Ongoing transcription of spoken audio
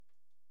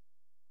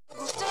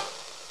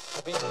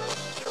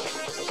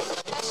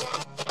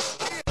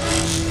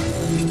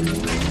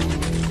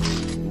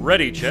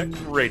Ready Check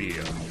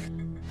Radio.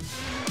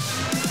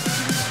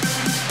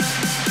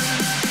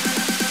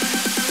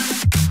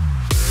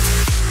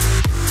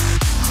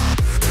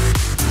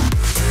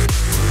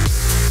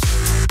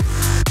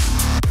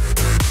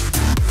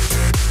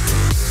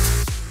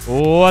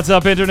 What's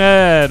up,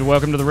 Internet?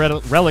 Welcome to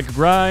the Relic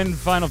Grind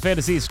Final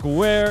Fantasy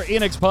Square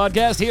Enix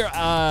podcast here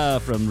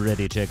from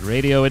Ready Check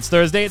Radio. It's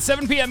Thursday at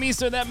 7 p.m.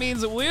 Eastern. That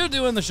means that we're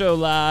doing the show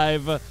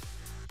live.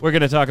 We're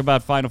going to talk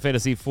about Final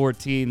Fantasy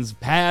XIV's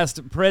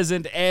past,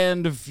 present,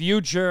 and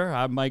future.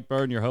 I'm Mike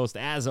Byrne, your host,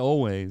 as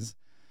always.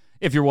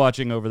 If you're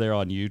watching over there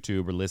on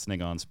YouTube or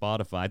listening on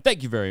Spotify,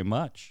 thank you very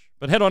much.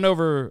 But head on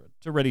over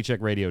to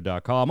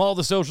ReadyCheckRadio.com. All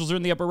the socials are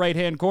in the upper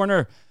right-hand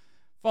corner.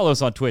 Follow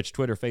us on Twitch,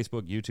 Twitter,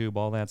 Facebook, YouTube,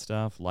 all that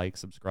stuff. Like,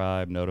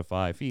 subscribe,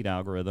 notify, feed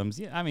algorithms.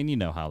 Yeah, I mean, you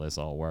know how this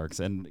all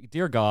works. And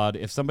dear God,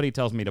 if somebody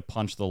tells me to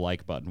punch the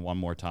like button one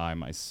more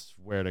time, I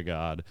swear to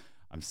God,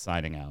 I'm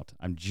signing out.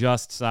 I'm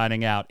just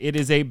signing out. It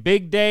is a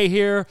big day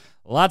here.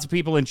 Lots of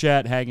people in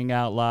chat hanging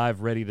out live,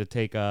 ready to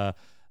take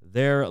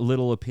their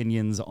little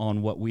opinions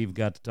on what we've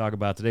got to talk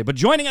about today. But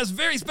joining us,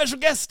 very special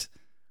guest.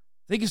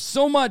 Thank you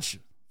so much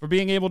for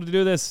being able to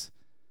do this,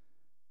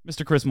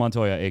 Mr. Chris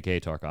Montoya,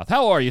 a.k.a. Tarkoth.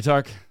 How are you,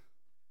 Tark?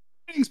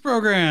 Greetings,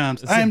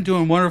 programs. I am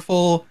doing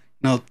wonderful.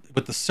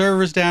 With the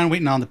servers down,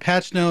 waiting on the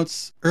patch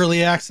notes,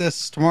 early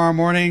access tomorrow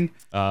morning.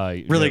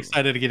 Really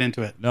excited to get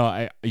into it. No,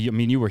 I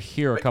mean, you were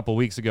here a couple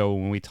weeks ago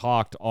when we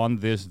talked on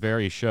this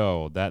very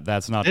show.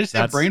 That's not. Did I just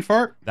have brain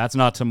fart? That's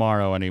not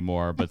tomorrow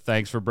anymore. But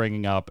thanks for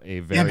bringing up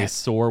a very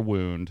sore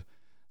wound.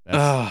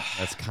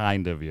 That's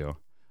kind of you.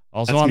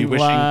 Also on the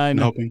line,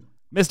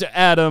 Mr.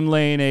 Adam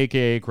Lane,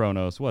 aka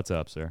Kronos. What's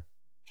up, sir?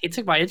 He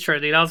took my intro,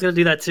 dude. I was gonna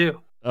do that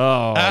too.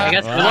 Oh, I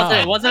guess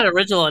it wasn't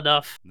original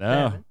enough.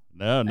 No,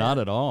 not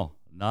at all.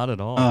 Not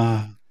at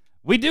all.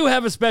 We do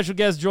have a special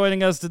guest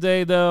joining us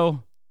today,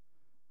 though.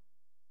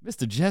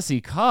 Mr.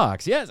 Jesse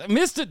Cox. Yes,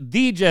 Mr.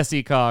 The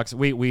Jesse Cox.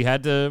 We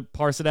had to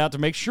parse it out to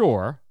make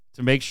sure.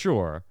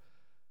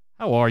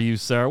 How are you,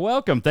 sir?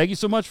 Welcome. Thank you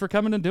so much for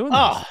coming and doing this.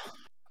 Oh,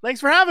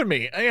 thanks for having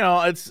me.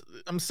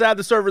 I'm sad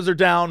the servers are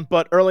down,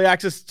 but early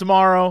access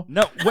tomorrow.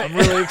 No, wait. I'm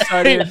really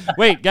excited.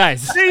 Wait,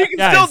 guys. See, you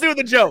can still do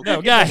the joke.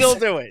 No, guys. You can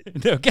still do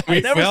it. No,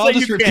 guys. I'll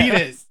just repeat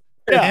it.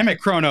 Yeah. Damn it,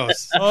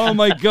 Kronos. Oh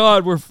my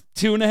God, we're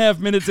 2.5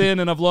 minutes in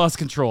and I've lost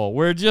control.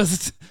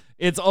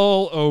 It's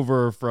all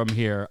over from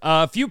here.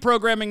 A few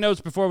programming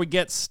notes before we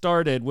get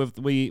started with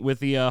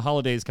the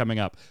holidays coming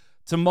up.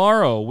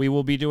 Tomorrow, we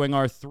will be doing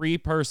our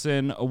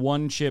 3-person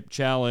one-chip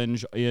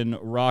challenge in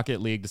Rocket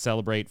League to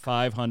celebrate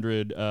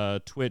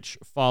 500 Twitch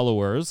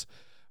followers.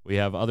 We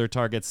have other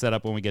targets set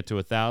up when we get to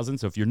 1,000.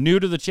 So if you're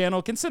new to the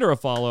channel, consider a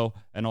follow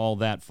and all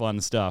that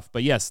fun stuff.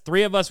 But yes,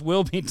 3 of us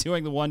will be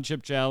doing the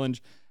one-chip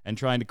challenge and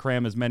trying to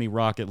cram as many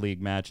Rocket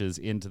League matches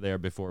into there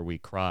before we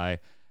cry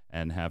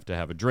and have to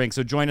have a drink.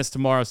 So join us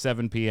tomorrow,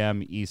 7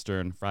 p.m.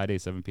 Eastern, Friday,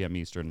 7 p.m.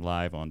 Eastern,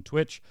 live on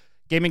Twitch.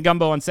 Gaming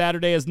Gumbo on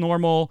Saturday as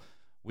normal.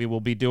 We will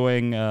be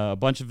doing a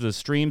bunch of the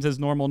streams as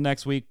normal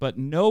next week, but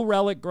no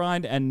Relic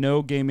Grind and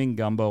no Gaming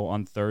Gumbo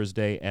on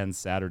Thursday and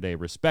Saturday,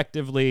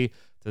 respectively,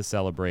 to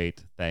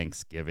celebrate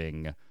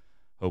Thanksgiving.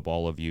 Hope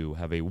all of you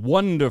have a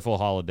wonderful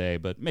holiday,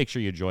 but make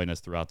sure you join us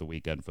throughout the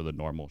weekend for the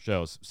normal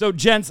shows. So,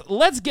 gents,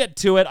 let's get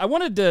to it. I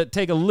wanted to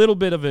take a little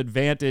bit of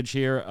advantage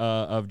here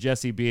of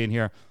Jesse being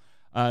here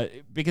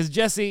because,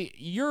 Jesse,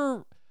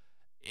 you're,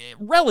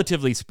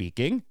 relatively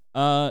speaking,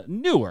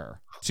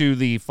 newer to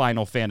the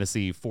Final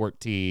Fantasy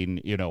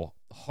XIV,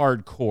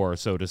 hardcore,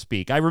 so to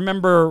speak. I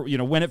remember,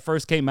 when it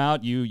first came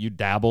out, you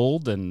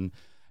dabbled and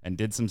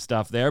did some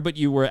stuff there, but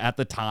you were at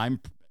the time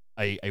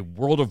a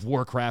World of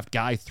Warcraft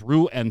guy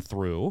through and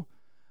through.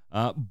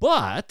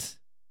 But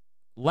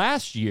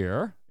last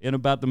year, in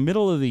about the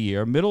middle of the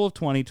year, middle of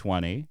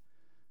 2020,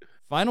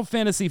 Final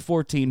Fantasy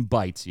XIV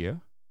bites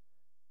you.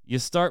 You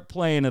start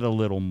playing it a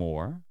little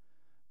more.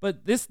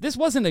 But this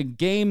wasn't a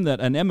game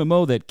an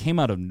MMO that came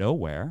out of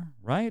nowhere,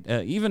 right?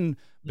 Even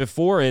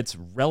before its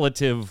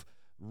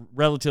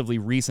relatively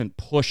recent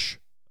push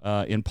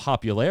in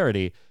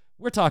popularity,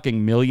 we're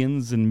talking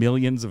millions and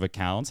millions of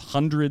accounts,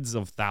 hundreds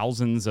of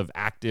thousands of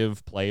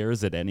active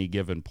players at any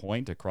given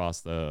point across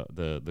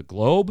the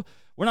globe.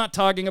 We're not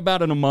talking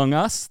about an Among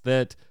Us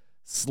that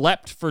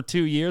slept for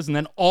 2 years and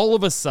then all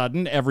of a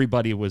sudden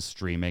everybody was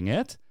streaming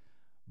it.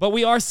 But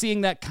we are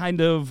seeing that kind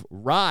of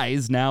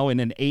rise now in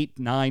an 8,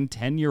 9,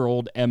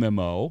 10-year-old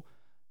MMO.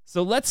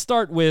 So let's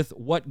start with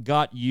what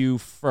got you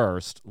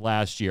first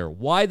last year.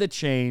 Why the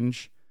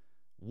change?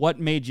 What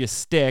made you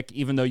stick,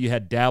 even though you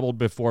had dabbled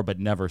before but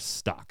never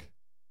stuck?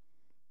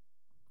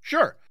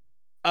 Sure.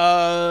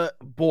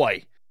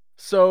 Boy.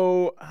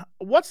 So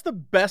what's the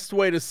best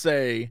way to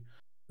say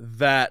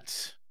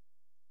that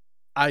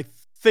I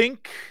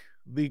think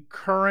the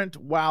current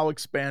WoW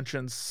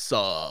expansion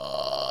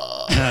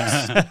sucks?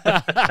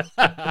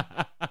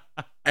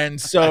 And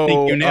so I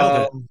think you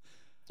nailed it.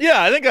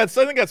 Yeah, I think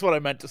that's what I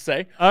meant to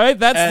say. All right,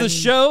 that's the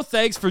show.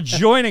 Thanks for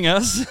joining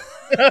us.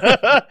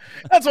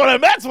 That's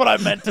what I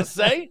meant to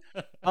say.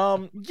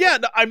 Yeah,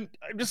 no, I'm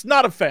just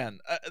not a fan.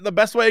 The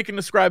best way I can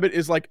describe it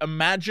is like,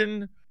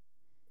 imagine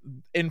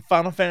in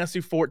Final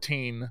Fantasy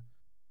 14,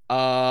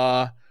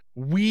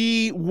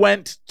 we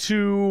went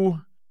to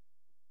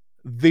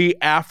the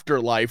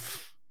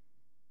afterlife,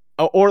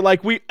 or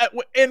like we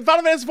in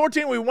Final Fantasy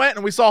 14 we went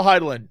and we saw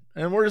Hydaelyn,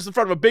 and we're just in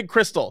front of a big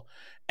crystal,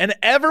 and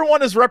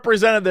everyone is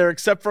represented there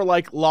except for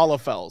like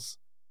Lalafels.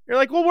 You're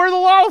like, well, where are the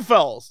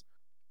Lalafels?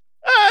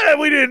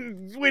 We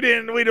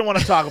didn't want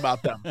to talk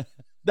about them.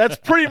 That's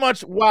pretty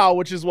much WoW,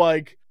 which is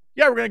like,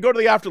 yeah, we're gonna go to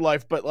the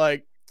afterlife, but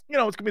like, you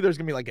know, there's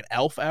gonna be like an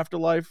elf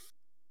afterlife,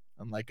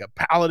 and like a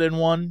paladin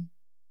one,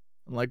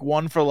 and like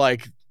one for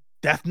like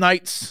death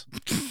knights,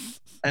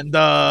 and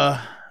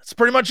that's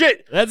pretty much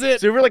it. That's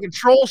it. So if you're like a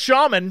troll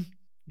shaman,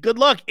 good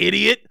luck,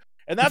 idiot.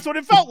 And that's what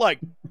it felt like.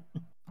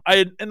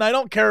 I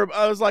don't care.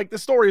 I was like, the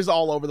story is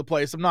all over the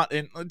place.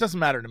 It doesn't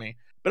matter to me.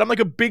 But I'm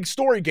like a big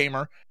story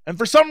gamer, and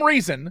for some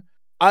reason,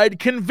 I'd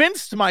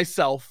convinced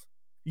myself,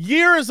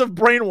 years of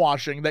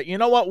brainwashing, that, you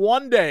know what,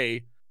 one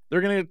day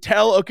they're gonna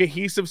tell a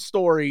cohesive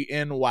story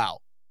in WoW.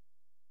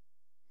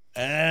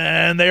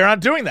 And they're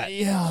not doing that.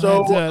 Yeah,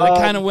 so that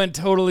kind of went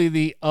totally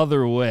the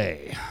other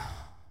way.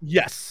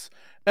 Yes,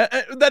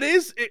 that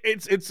is.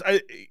 It's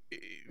a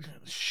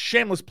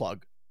shameless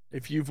plug.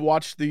 If you've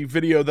watched the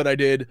video that I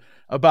did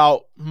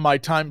about my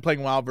time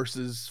playing WoW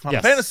versus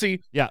Final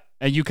Fantasy, yeah,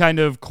 and you kind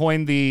of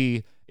coined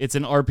it's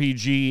an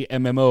RPG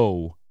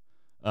MMO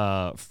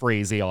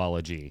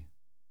phraseology.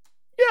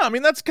 Yeah, I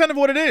mean, that's kind of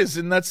what it is,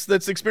 and that's the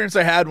experience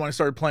I had when I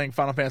started playing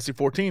Final Fantasy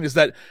 14. Is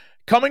that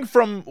coming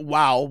from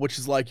WoW, which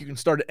is like you can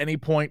start at any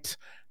point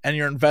and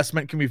your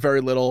investment can be very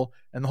little,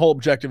 and the whole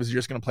objective is you're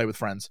just going to play with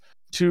friends,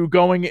 to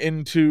going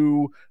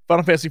into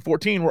Final Fantasy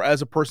 14, where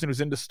as a person who's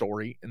into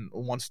story and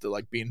wants to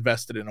like be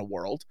invested in a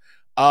world,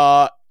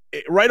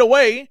 right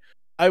away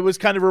I was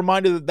kind of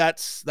reminded that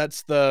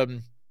that's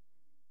the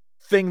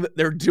thing that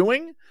they're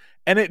doing.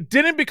 And it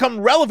didn't become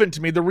relevant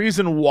to me. The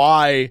reason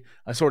why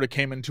I sort of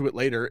came into it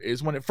later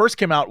is when it first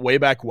came out way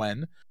back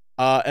when.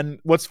 And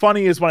what's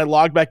funny is when I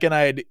logged back in, I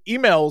had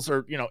emails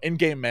or, you know,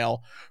 in-game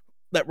mail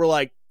that were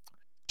like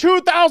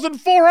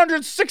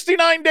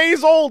 2,469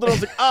 days old. And I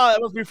was like,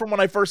 that must be from when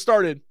I first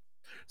started.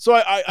 So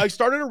I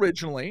started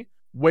originally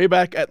way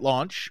back at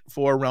launch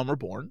for Realm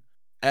Reborn,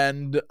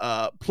 and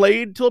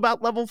played till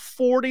about level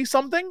 40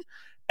 something.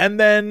 And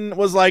then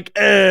was like,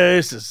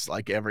 this is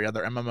like every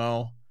other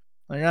MMO.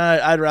 Like,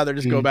 I'd rather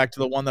just go back to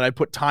the one that I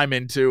put time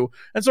into.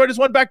 And so I just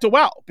went back to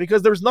WoW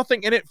because there was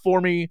nothing in it for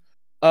me.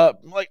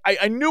 Like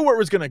I knew where it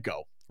was going to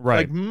go. Right.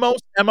 Like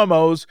most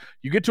MMOs,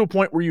 you get to a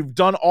point where you've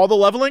done all the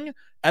leveling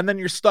and then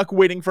you're stuck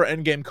waiting for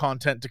endgame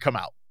content to come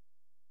out.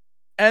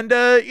 And,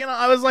 you know,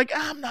 I was like,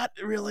 I'm not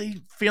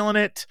really feeling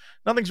it.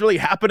 Nothing's really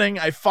happening.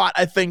 I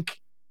think,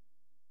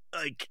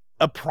 like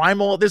a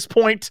primal at this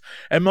point,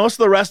 and most of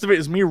the rest of it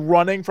is me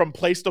running from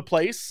place to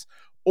place.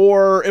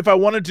 Or if I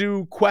want to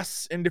do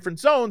quests in different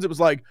zones, it was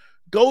like,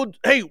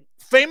 hey,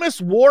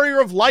 famous warrior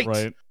of light,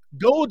 right,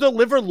 go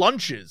deliver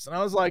lunches. And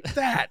I was like,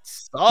 that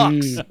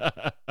sucks.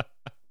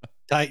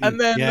 Titan, and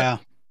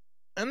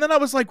then I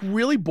was like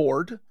really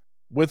bored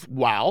with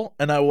WoW,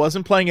 and I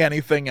wasn't playing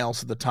anything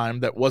else at the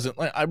time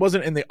I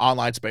wasn't in the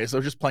online space. I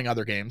was just playing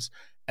other games.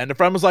 And a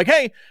friend was like,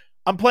 hey,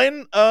 I'm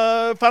playing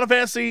Final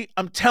Fantasy.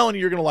 I'm telling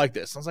you, you're going to like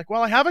this. I was like,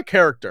 well, I have a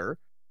character.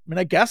 I mean,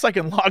 I guess I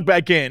can log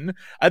back in.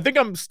 I think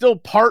I'm still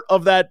part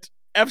of that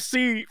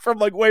FC from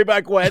like way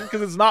back when,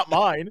 because it's not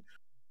mine.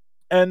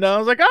 And I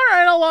was like, all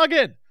right, I'll log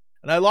in.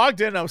 And I logged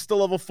in. I was still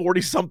level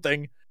 40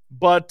 something,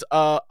 but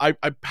I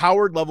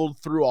powered leveled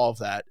through all of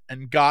that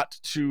and got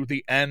to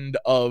the end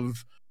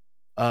of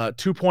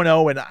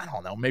 2.0, and I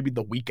don't know, maybe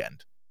the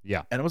weekend.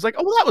 Yeah. And it was like,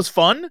 oh, well, that was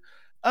fun.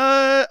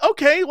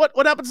 Okay,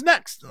 what happens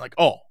next? And like,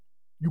 oh,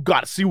 you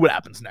got to see what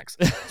happens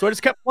next. So I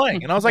just kept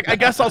playing, and I was like, I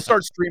guess I'll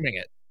start streaming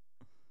it.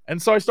 And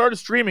so I started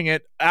streaming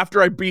it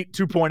after I beat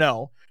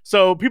 2.0.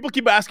 So people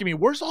keep asking me,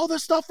 where's all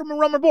this stuff from A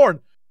Realm Reborn?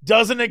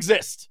 Doesn't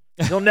exist.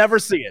 You'll never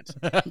see it.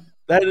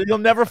 You'll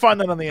never find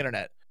that on the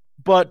internet.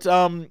 But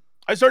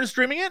I started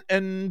streaming it,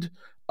 and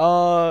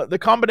the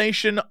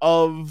combination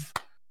of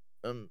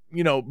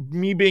you know,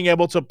 me being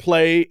able to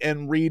play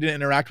and read and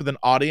interact with an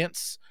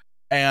audience,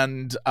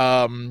 and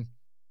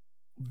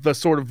the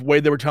sort of way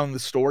they were telling the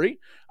story,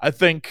 I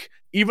think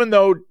even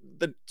though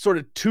the sort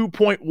of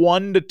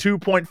 2.1 to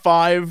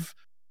 2.5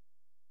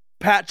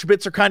 patch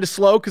bits are kind of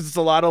slow, because it's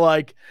a lot of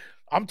like,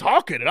 I'm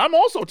talking and I'm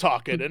also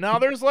talking, and now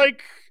there's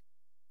like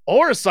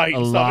Oracite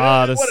and a stuff.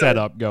 lot of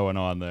setup going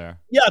on there.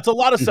 Yeah, it's a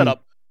lot of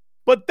setup.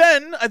 But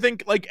then I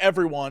think, like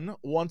everyone,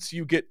 once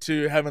you get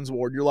to Heaven's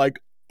Ward, you're like,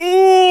 ooh,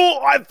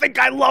 I think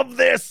I love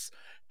this.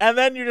 And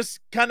then you're just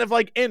kind of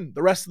like in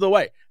the rest of the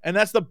way. And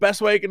that's the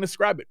best way I can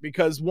describe it,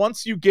 because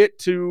once you get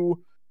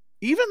to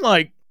even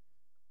like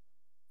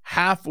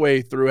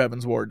halfway through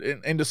Heaven's Ward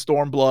into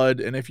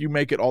Stormblood, and if you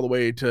make it all the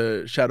way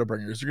to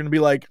Shadowbringers, you're going to be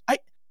like,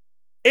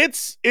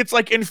 it's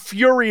like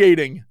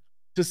infuriating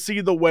to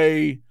see the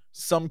way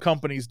some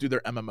companies do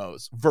their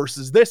MMOs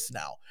versus this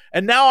now.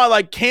 And now I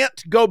like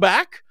can't go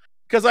back,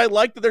 because I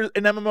like that there's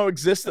an MMO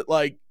exists that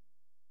like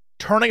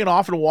turning it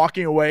off and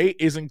walking away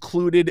is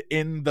included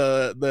in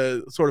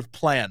the sort of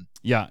plan.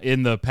 Yeah,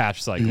 in the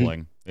patch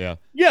cycling. Yeah,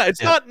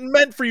 it's not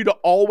meant for you to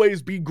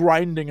always be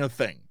grinding a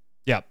thing.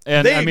 Yeah,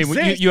 and I mean,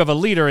 you have a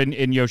leader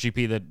in Yoshi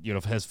P that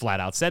has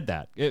flat out said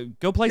that.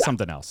 Go play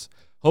something else.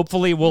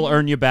 Hopefully, we'll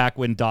earn you back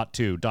when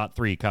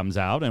 .3 comes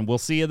out, and we'll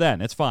see you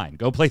then. It's fine.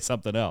 Go play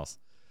something else.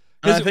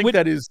 I think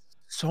that is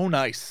so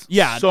nice.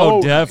 Yeah,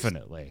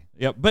 definitely. Nice.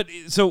 Yeah, but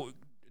so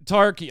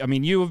Tark, I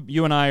mean,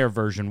 you and I are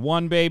version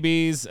 1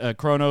 babies.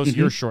 Kronos,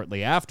 you're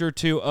shortly after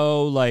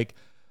 2.0. Like,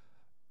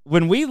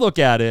 when we look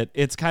at it,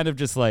 it's kind of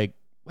just like,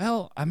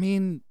 well, I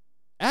mean,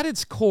 at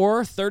its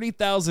core,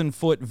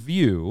 30,000-foot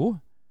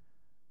view,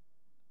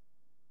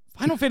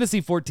 Final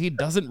Fantasy XIV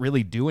doesn't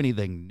really do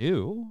anything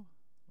new.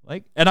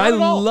 Like, and I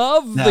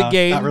love the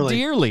game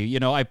dearly.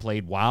 I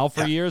played WoW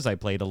for years. I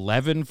played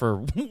 11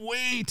 for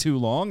way too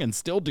long and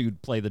still do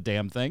play the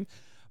damn thing.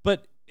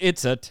 But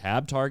it's a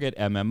tab target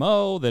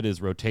MMO that is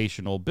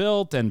rotational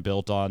built and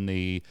built on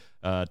the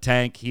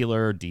tank,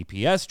 healer,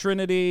 DPS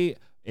trinity.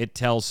 It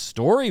tells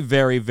story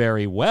very,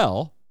 very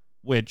well,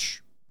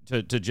 which,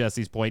 to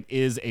Jesse's point,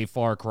 is a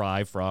far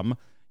cry from,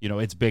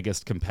 its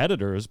biggest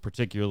competitors,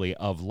 particularly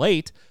of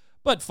late.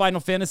 But Final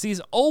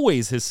Fantasy's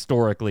always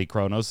historically,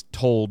 Kronos,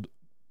 told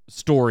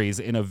stories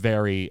in a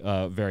very,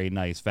 very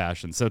nice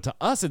fashion. So to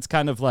us, it's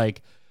kind of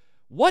like,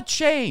 what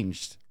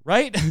changed,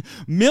 right?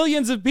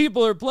 Millions of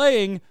people are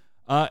playing,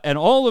 and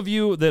all of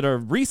you that are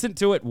recent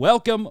to it,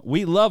 welcome.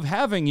 We love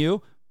having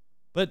you.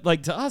 But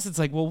like to us, it's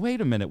like, well, wait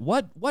a minute.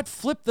 What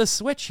flipped the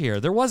switch here?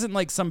 There wasn't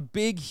like some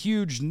big,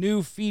 huge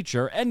new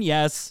feature. And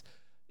yes,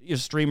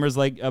 streamers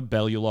like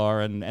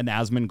Bellular and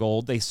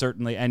Asmongold, they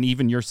certainly, and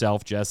even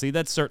yourself, Jesse,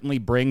 that certainly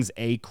brings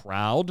a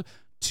crowd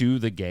to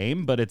the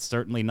game, but it's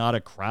certainly not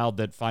a crowd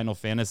that Final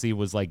Fantasy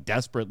was like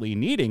desperately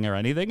needing or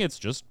anything. It's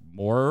just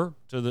more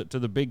to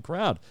the big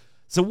crowd.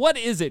 So what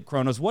is it,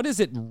 Kronos? What is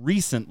it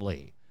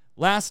recently?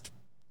 Last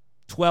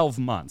 12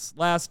 months,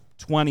 last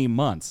 20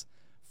 months,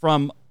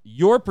 from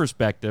your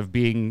perspective,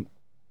 being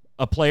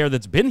a player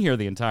that's been here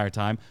the entire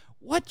time,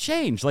 what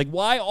changed? Like,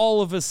 why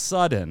all of a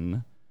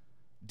sudden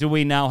do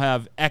we now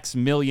have X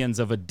millions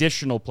of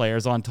additional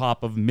players on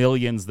top of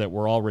millions that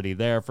were already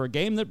there for a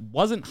game that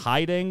wasn't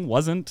hiding,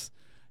 wasn't,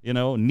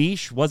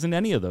 niche, wasn't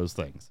any of those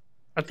things?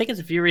 I think it's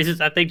a few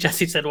reasons. I think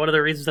Jesse said one of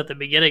the reasons at the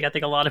beginning. I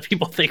think a lot of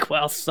people think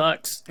WoW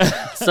sucks.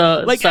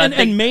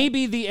 And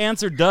maybe the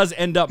answer does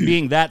end up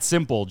being that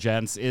simple,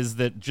 gents, is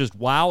that just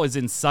WoW is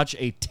in such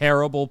a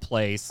terrible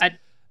place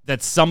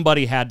that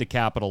somebody had to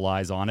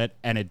capitalize on it,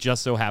 and it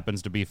just so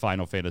happens to be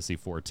Final Fantasy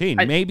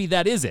XIV. Maybe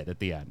that is it at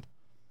the end.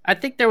 I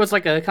think there was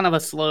like a kind of a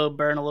slow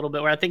burn a little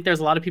bit where I think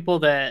there's a lot of people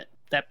that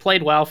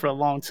played WoW for a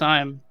long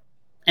time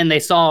and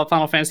they saw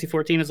Final Fantasy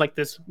XIV as like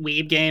this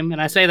weeb game.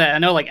 And I say that, I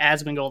know like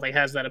Asmongold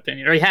has that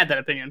opinion, or he had that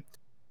opinion.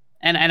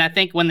 And I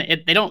think when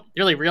they don't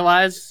really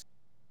realize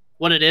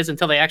what it is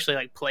until they actually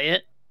like play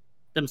it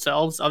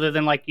themselves, other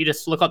than like you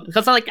just look up,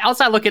 because like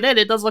outside looking in,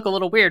 it does look a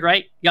little weird,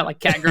 right? You got like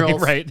cat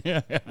girls, right?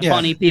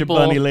 Bunny people,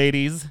 bunny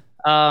ladies.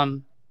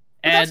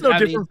 And that's no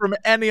different from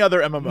any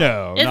other MMO.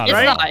 No,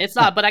 it's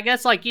not. But I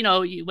guess like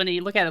when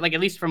you look at it, like at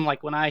least from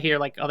like when I hear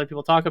like other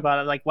people talk about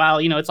it, like wow,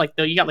 it's like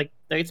you got like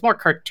it's more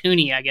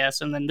cartoony, I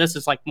guess, and then this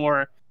is like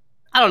more.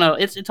 I don't know.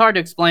 It's hard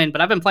to explain, but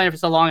I've been playing it for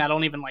so long, I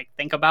don't even like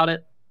think about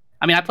it.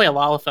 I mean, I play a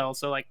Lalafell,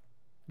 so like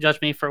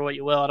judge me for what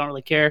you will. I don't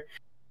really care.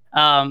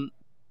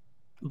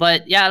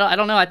 But yeah, I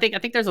don't know. I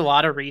think there's a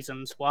lot of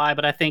reasons why,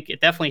 but I think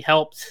it definitely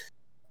helped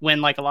when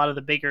like a lot of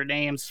the bigger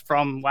names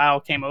from WoW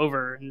came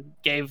over and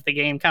gave the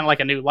game kind of like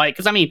a new light.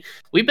 Because I mean,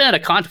 we've been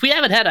at we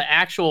haven't had an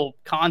actual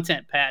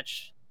content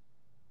patch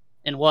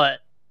in what,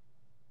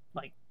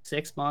 like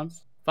 6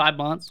 months, 5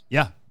 months.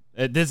 Yeah,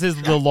 this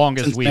is the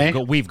longest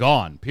we've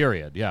gone.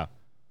 Period. Yeah.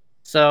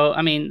 So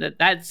I mean,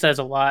 that says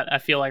a lot. I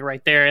feel like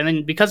right there. And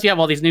then because you have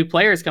all these new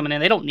players coming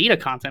in, they don't need a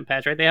content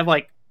patch, right? They have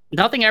like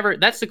nothing ever.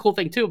 That's the cool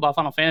thing too about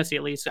Final Fantasy.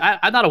 At least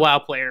I'm not a WoW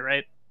player,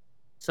 right?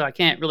 So I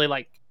can't really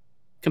like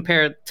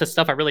compare to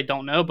stuff I really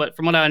don't know, but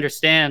from what I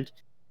understand,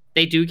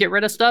 they do get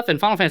rid of stuff,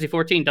 and Final Fantasy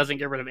XIV doesn't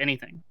get rid of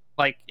anything.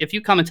 Like, if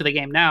you come into the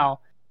game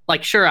now,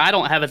 like, sure, I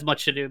don't have as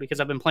much to do because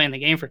I've been playing the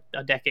game for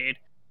a decade,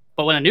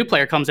 but when a new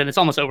player comes in, it's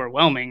almost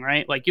overwhelming,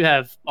 right? Like, you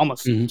have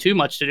almost too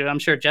much to do. I'm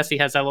sure Jesse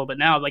has that a little bit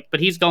now, like, but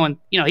he's going,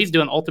 he's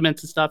doing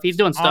ultimates and stuff. He's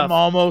doing stuff. I'm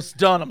almost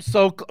done. I'm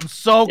so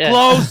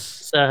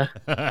close. So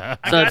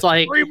it's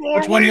like,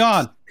 which one are you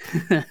on?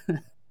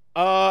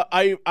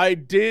 I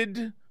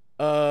did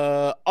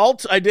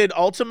I did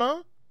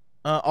Ultima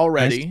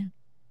already, nice.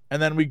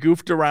 And then we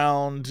goofed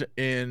around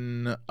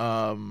in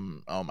oh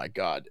my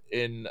god,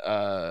 in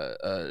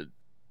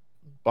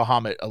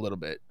Bahamut a little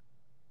bit.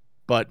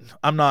 But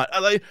I'm not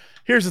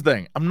here's the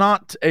thing. I'm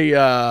not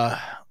a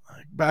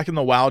back in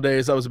the WoW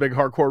days, I was a big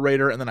hardcore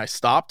raider, and then I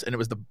stopped, and it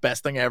was the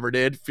best thing I ever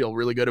did. Feel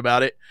really good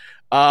about it.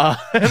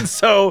 And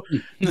so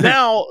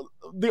now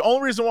the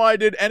only reason why I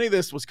did any of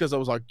this was because I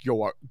was like,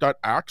 yo, that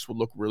axe would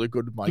look really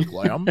good with my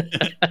glam.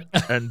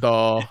 And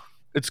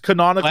it's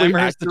canonically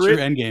accurate. The true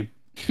end game.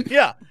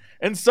 Yeah.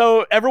 And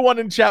so everyone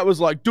in chat was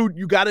like, dude,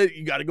 you gotta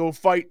go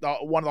fight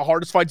one of the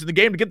hardest fights in the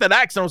game to get that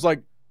axe. And I was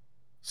like,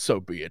 so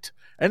be it.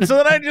 And so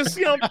then I just,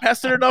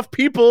 pestered enough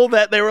people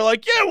that they were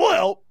like, yeah, we'll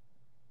help.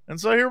 And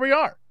so here we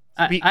are.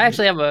 I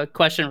actually have a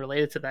question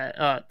related to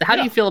that. How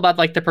do you feel about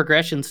like the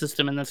progression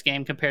system in this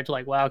game compared to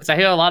like WoW? Because I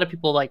hear a lot of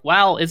people like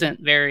WoW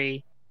isn't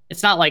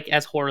it's not like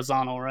as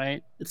horizontal,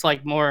 right? It's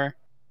like more,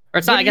 or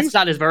it's not. I guess it's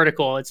not as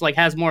vertical. It's like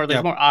has more.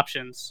 There's more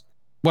options.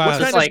 Wow,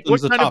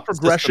 what kind of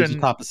progression?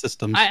 Top of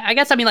systems. I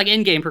guess I mean like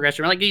in-game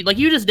progression. Like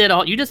you just did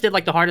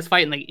like the hardest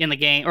fight in the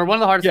game, or one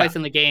of the hardest fights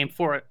in the game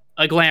for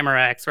a glamour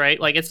axe, right?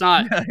 Like it's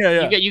not.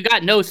 You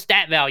got no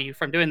stat value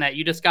from doing that.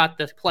 You just got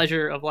the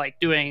pleasure of like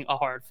doing a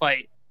hard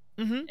fight.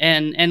 Mm-hmm.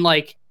 And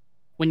like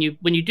when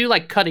you do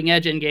like cutting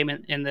edge in-game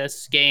in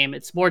this game,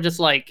 it's more just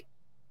like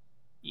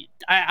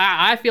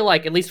I feel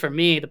like, at least for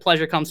me, the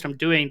pleasure comes from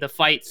doing the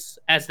fights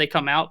as they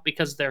come out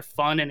because they're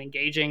fun and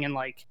engaging and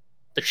like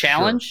the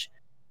challenge. Sure.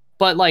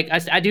 But like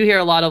I do hear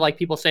a lot of like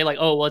people say like,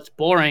 oh, well, it's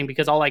boring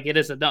because all I get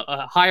is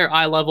a higher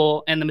eye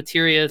level and the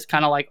materia is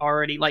kind of like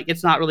already like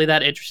it's not really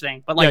that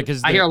interesting. But like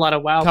I hear a lot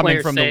of WoW coming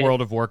players from say, the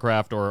World of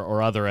Warcraft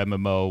or other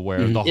MMO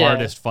where the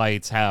hardest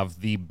fights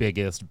have the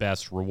biggest,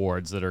 best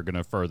rewards that are going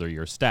to further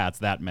your stats.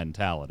 That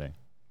mentality.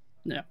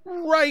 Yeah.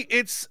 Right.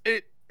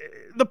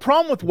 The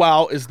problem with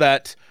WoW is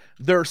that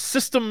there are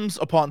systems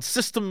upon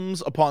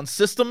systems upon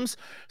systems.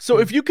 So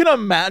if you can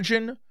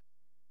imagine,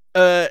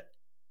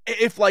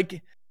 if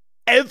like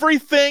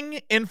everything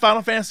in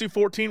Final Fantasy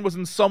XIV was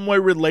in some way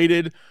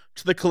related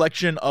to the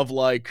collection of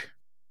like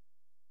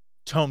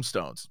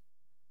tombstones,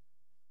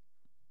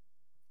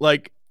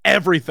 like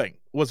everything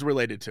was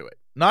related to it,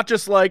 not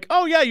just like,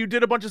 oh yeah, you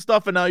did a bunch of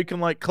stuff and now you can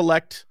like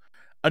collect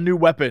a new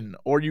weapon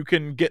or you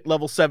can get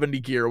level 70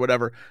 gear or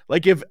whatever.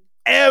 Like if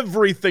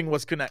everything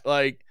was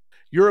like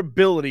your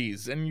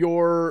abilities and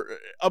your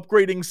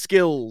upgrading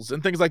skills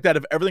and things like that,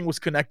 if everything was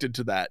connected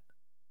to that,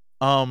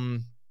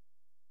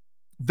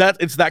 that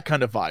it's that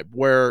kind of vibe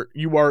where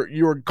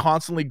you're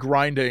constantly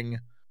grinding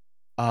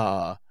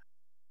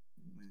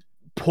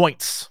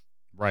points,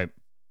 right,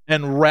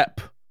 and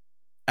rep,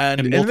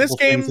 and in this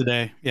game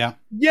today,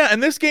 in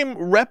this game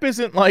rep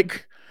isn't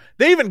like,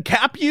 they even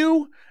cap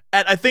you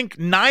at I think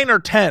 9 or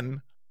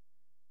 10,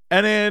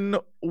 and in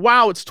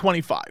WoW it's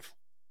 25,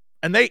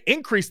 and they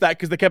increased that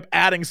because they kept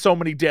adding so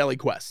many daily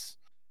quests,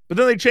 but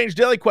then they changed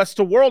daily quests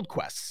to world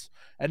quests.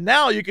 And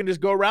now you can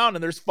just go around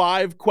and there's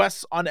 5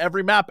 quests on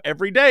every map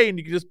every day and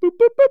you can just boop,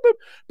 boop, boop, boop.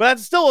 But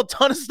that's still a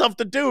ton of stuff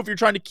to do if you're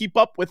trying to keep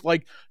up with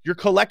like your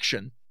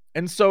collection.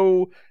 And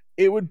so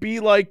it would be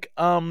like,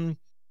 going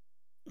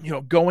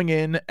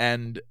in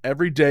and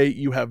every day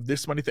you have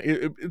this many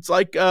things. It's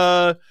like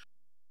doing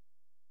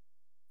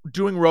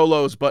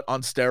Rolos, but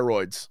on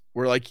steroids,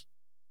 where like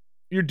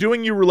you're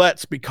doing your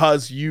roulettes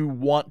because you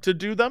want to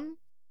do them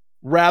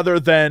rather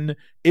than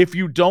if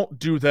you don't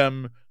do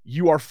them,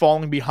 you are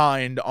falling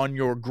behind on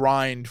your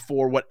grind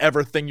for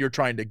whatever thing you're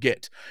trying to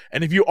get.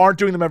 And if you aren't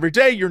doing them every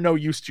day, you're no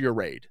use to your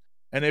raid.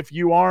 And if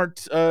you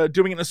aren't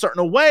doing it in a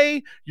certain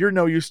way, you're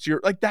no use to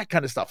your, like that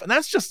kind of stuff. And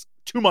that's just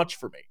too much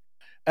for me.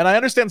 And I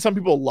understand some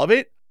people love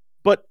it,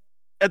 but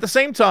at the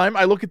same time,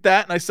 I look at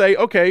that and I say,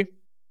 okay,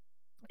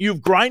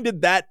 you've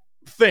grinded that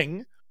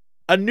thing.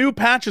 A new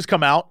patch has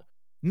come out,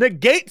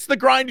 negates the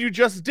grind you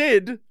just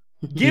did,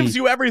 gives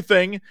you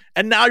everything,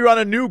 and now you're on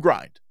a new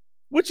grind.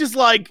 Which is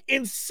like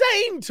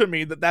insane to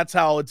me that's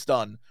how it's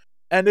done.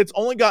 And it's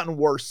only gotten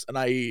worse.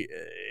 And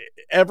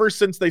ever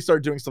since they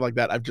started doing stuff like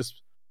that, I've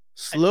just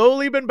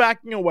slowly been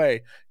backing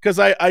away because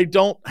I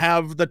don't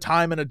have the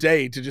time in a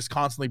day to just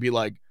constantly be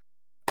like,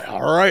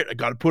 all right, I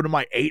got to put in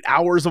my 8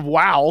 hours of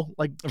WoW.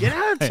 Like, get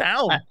out of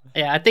town.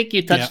 I think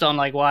you touched on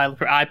like why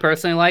I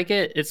personally like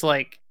it. It's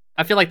like,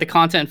 I feel like the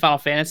content in Final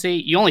Fantasy,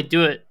 you only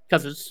do it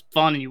because it's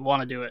fun and you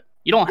want to do it.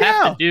 You don't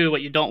have to do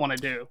what you don't want to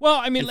do. Well,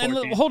 I mean,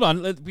 hold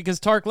on,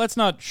 because Tark, let's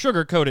not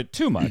sugarcoat it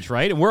too much,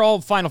 right? And we're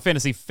all Final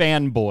Fantasy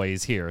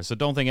fanboys here, so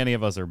don't think any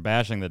of us are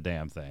bashing the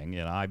damn thing.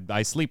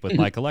 I sleep with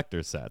my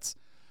collector sets.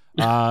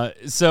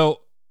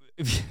 So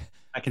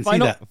I can see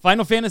that.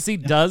 Final Fantasy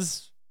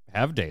does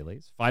have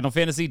dailies. Final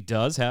Fantasy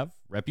does have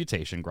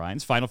reputation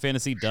grinds. Final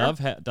Fantasy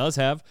does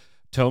have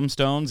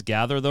tombstones,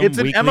 gather them, it's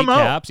weekly an MMO.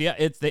 Caps. Yeah,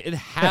 it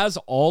has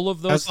all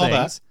of those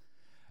things.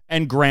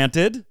 And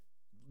granted,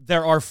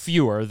 there are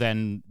fewer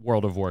than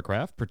World of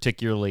Warcraft,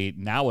 particularly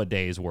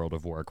nowadays World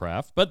of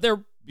Warcraft, but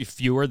they're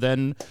fewer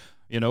than,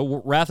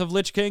 Wrath of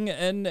Lich King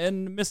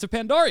and Mist of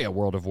Pandaria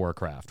World of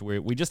Warcraft.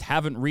 We just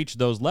haven't reached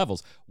those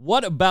levels.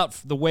 What about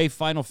the way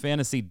Final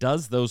Fantasy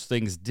does those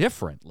things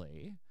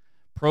differently?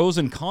 Pros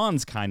and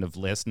cons kind of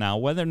list now,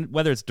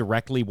 whether it's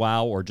directly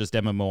WoW or just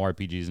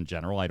MMORPGs in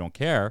general, I don't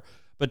care.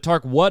 But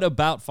Tark, what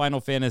about Final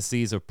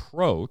Fantasy's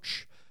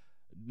approach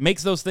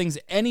makes those things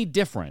any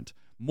different?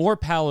 More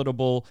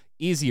palatable,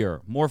 easier,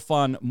 more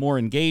fun, more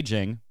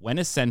engaging, when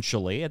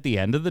essentially, at the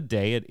end of the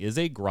day, it is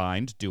a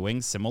grind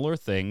doing similar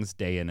things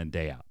day in and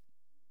day out.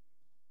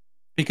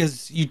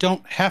 Because you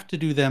don't have to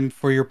do them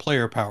for your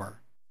player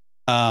power.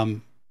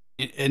 And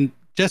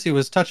Jesse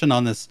was touching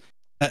on this.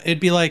 It'd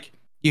be like,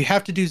 you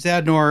have to do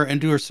Zadnor and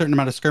do a certain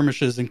amount of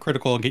skirmishes and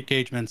critical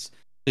engagements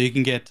so you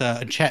can get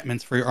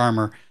enchantments for your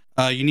armor.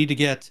 You need to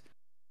get,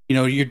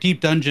 your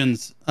deep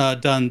dungeons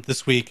done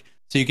this week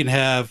so you can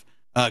have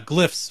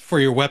glyphs for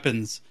your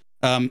weapons.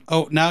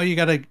 Now you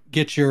got to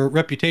get your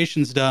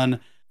reputations done.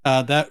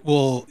 That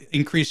will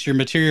increase your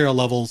material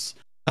levels.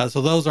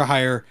 So those are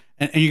higher.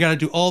 And you got to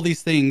do all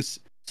these things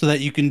so that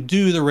you can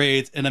do the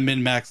raids in a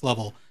min-max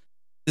level.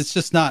 It's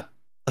just not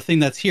a thing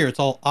that's here. It's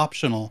all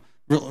optional.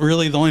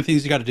 Really, the only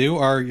things you got to do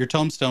are your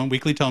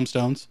weekly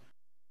tomestones.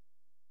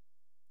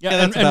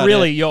 Yeah, and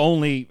really, you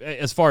only,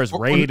 as far as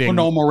raiding, or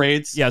normal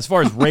raids. Yeah, as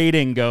far as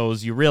raiding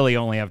goes, you really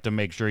only have to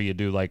make sure you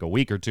do like a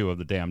week or two of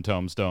the damn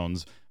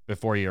tomestones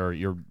before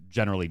you're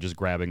generally just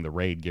grabbing the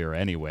raid gear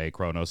anyway,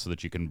 Chronos, so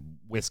that you can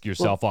whisk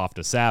yourself off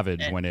to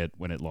Savage when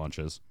it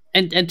launches.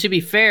 And to be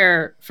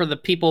fair, for the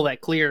people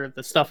that clear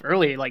the stuff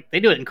early, like they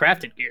do it in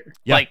crafted gear.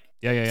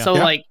 Yeah. So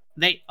like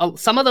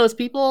some of those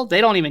people,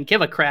 they don't even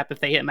give a crap if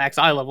they hit max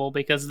eye level,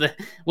 because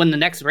when the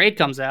next raid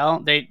comes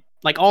out, they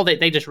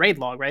just raid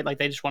log, right? Like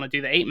they just want to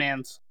do the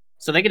 8-mans,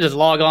 so they can just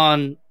log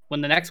on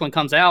when the next one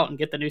comes out and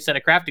get the new set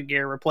of crafted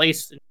gear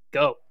replaced and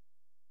go.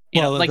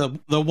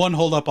 The one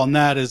hold up on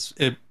that is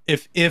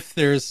if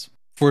there's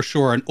for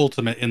sure an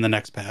ultimate in the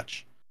next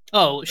patch.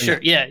 Oh, sure.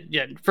 Yeah,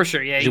 for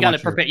sure. Yeah, you got to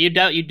prepare. You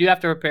do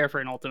have to prepare for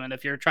an ultimate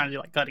if you're trying to do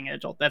like cutting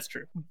edge ult. That's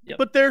true. Yep.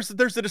 But there's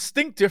a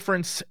distinct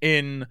difference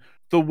in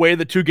the way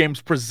the two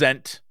games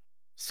present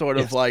sort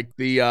of like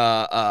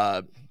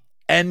the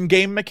end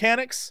game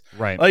mechanics.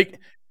 Right. Like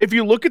if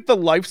you look at the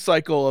life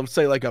cycle of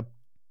say like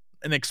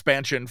an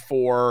expansion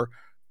for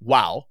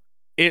WoW,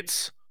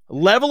 it's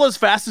level as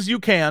fast as you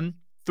can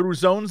through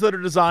zones that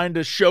are designed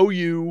to show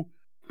you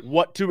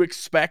what to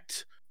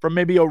expect from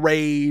maybe a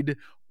raid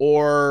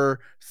or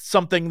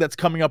something that's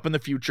coming up in the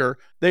future.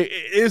 It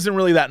isn't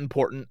really that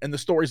important, and the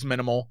story's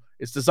minimal.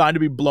 It's designed to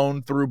be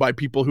blown through by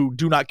people who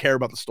do not care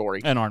about the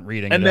story. And aren't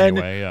reading it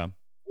anyway, yeah.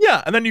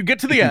 Yeah, and then you get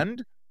to the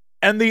end,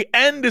 and the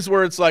end is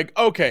where it's like,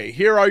 okay,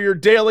 here are your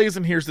dailies,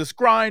 and here's this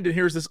grind, and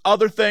here's this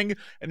other thing,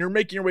 and you're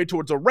making your way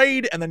towards a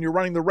raid, and then you're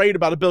running the raid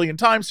about 1 billion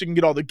times so you can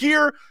get all the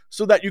gear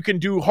so that you can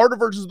do harder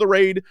versions of the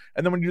raid,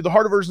 and then when you do the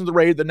harder versions of the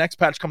raid, the next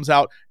patch comes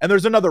out, and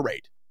there's another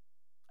raid.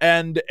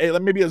 And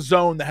maybe a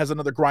zone that has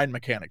another grind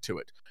mechanic to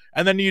it.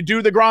 And then you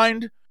do the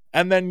grind,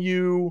 and then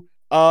you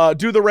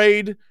do the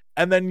raid,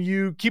 and then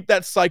you keep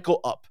that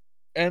cycle up.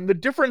 And the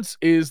difference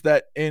is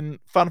that in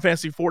Final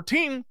Fantasy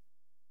XIV,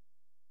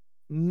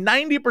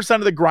 90%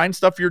 of the grind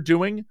stuff you're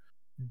doing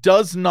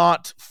does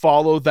not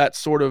follow that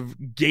sort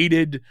of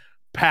gated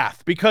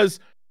path.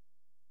 Because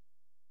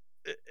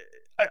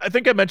I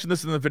think I mentioned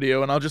this in the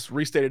video, and I'll just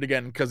restate it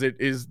again because it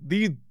is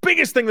the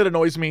biggest thing that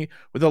annoys me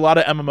with a lot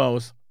of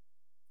MMOs.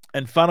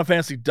 And Final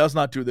Fantasy does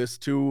not do this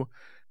to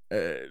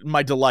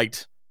my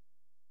delight.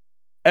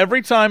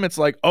 Every time it's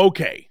like,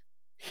 okay,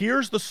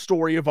 here's the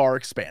story of our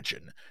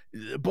expansion.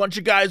 A bunch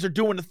of guys are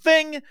doing a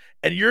thing,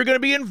 and you're going to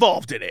be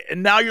involved in it.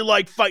 And now you're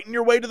like fighting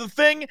your way to the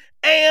thing,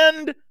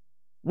 and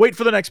wait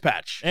for the next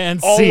patch.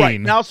 And all scene.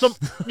 Right, now some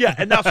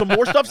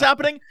more stuff's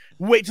happening.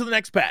 Wait till the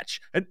next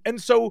patch.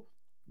 And so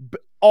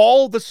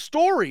all the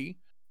story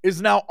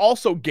is now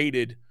also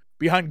gated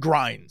behind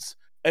grinds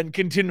and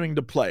continuing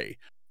to play.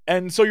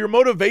 And so your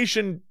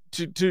motivation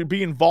to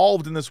be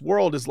involved in this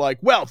world is like,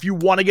 well, if you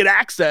want to get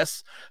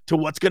access to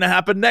what's going to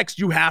happen next,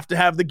 you have to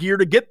have the gear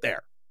to get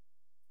there,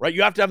 right?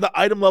 You have to have the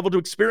item level to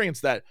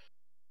experience that.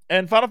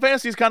 And Final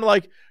Fantasy is kind of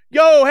like,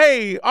 yo,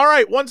 hey, all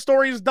right, one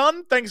story is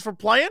done. Thanks for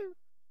playing.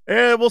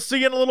 We'll see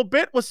you in a little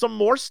bit with some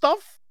more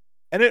stuff.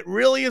 And it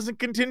really isn't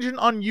contingent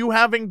on you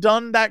having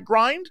done that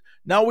grind.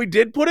 Now, we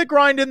did put a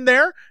grind in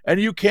there, and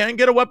you can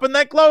get a weapon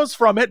that glows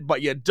from it,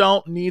 but you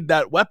don't need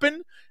that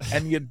weapon,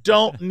 and you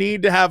don't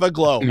need to have a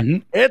glow.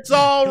 Mm-hmm. It's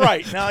all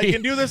right. Now, you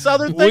can do this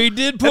other thing. We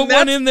did put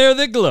one in there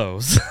that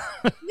glows.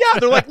 Yeah,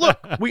 they're like, look,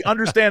 we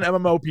understand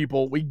MMO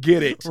people. We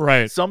get it.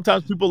 Right.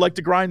 Sometimes people like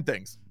to grind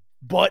things,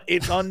 but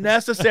it's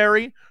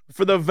unnecessary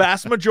for the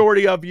vast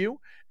majority of you,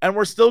 and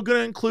we're still going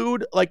to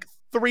include like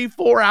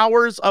 3-4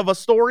 hours of a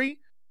story.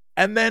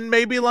 And then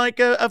maybe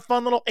like a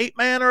fun little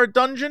 8-man or a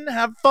dungeon.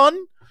 Have fun.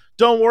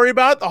 Don't worry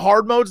about it. The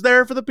hard mode's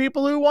there for the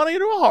people who want to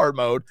do a hard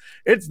mode.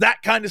 It's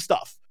that kind of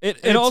stuff.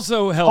 It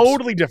also helps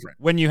totally different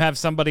when you have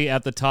somebody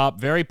at the top,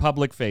 very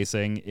public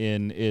facing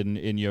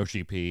in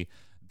Yoshi P,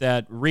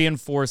 that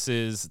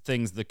reinforces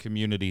things the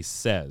community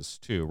says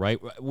too, right?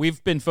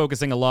 We've been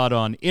focusing a lot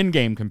on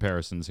in-game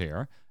comparisons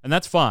here, and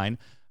that's fine.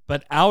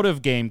 But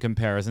out-of-game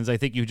comparisons, I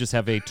think you just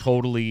have a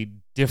totally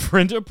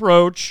different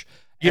approach.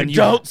 You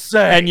don't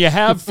say. And you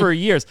have for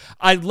years.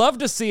 I'd love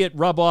to see it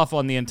rub off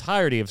on the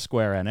entirety of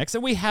Square Enix,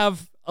 and we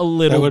have a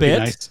little bit.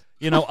 Nice.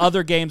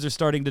 Other games are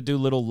starting to do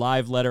little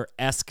live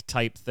letter-esque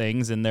type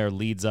things in their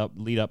lead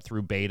up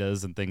through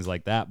betas and things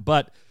like that.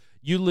 But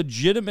you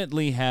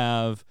legitimately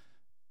have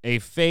a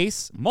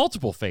face,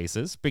 multiple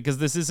faces, because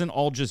this isn't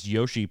all just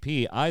Yoshi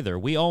P either.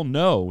 We all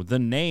know the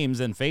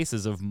names and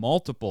faces of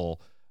multiple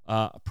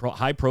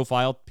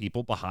high-profile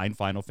people behind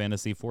Final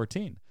Fantasy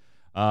XIV.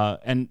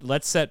 And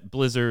let's set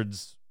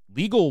Blizzard's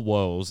legal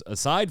woes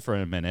aside for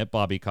a minute,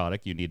 Bobby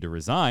Kotick, you need to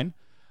resign.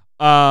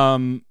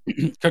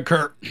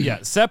 Concur. Yeah,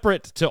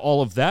 separate to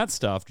all of that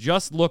stuff,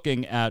 just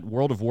looking at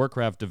World of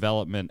Warcraft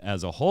development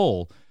as a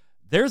whole,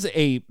 there's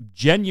a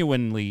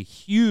genuinely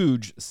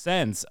huge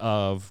sense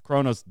of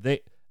Kronos.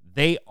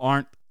 They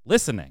aren't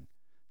listening.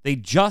 They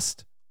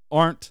just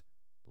aren't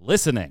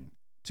listening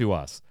to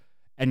us.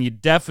 And you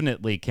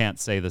definitely can't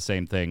say the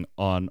same thing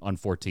on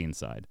 14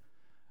 side.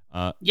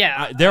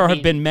 There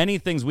have been many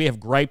things we have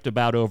griped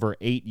about over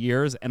 8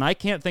 years, and I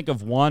can't think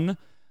of one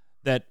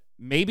that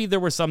maybe there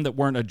were some that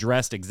weren't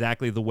addressed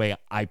exactly the way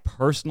I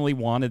personally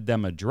wanted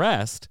them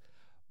addressed,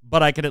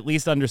 but I could at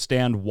least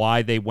understand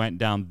why they went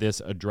down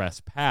this address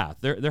path.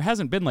 There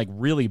hasn't been like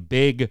really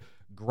big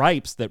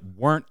gripes that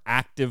weren't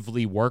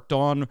actively worked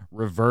on,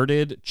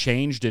 reverted,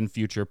 changed in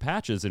future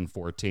patches in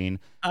 14.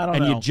 I don't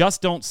know. You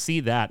just don't see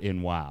that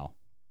in WoW.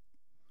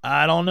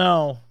 I don't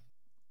know.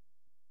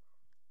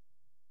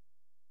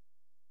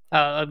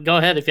 Go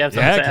ahead if you have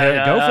something to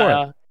say. Go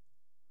for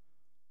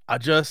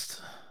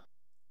it.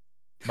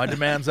 My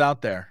demand's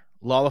out there.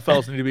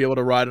 Lalafels need to be able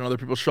to ride on other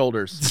people's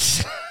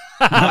shoulders.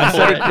 I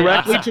said it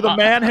directly to the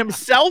man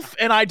himself,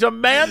 and I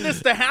demand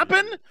this to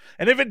happen.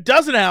 And if it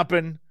doesn't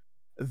happen,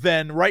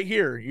 then right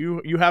here,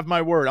 you have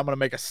my word. I'm going to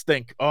make a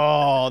stink.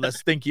 Oh, the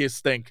stinkiest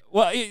stink.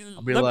 Well,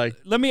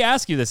 let me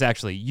ask you this,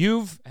 actually.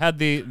 You've had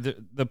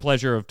the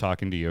pleasure of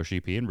talking to Yoshi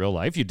P in real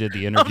life. You did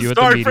the interview at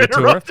the media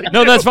tour.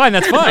 No, that's fine.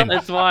 That's fine.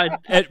 That's fine.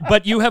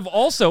 But you have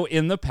also,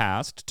 in the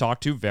past,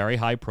 talked to very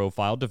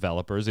high-profile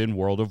developers in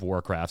World of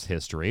Warcraft's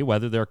history,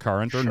 whether they're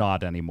current or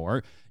not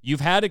anymore.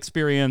 You've had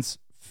experience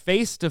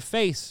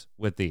face-to-face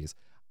with these.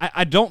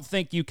 I don't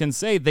think you can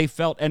say they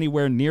felt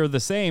anywhere near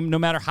the same, no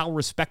matter how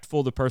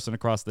respectful the person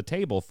across the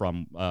table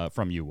from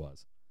you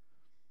was.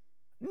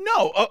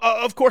 No,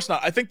 of course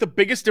not. I think the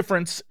biggest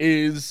difference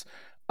is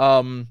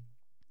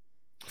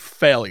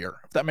failure,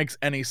 if that makes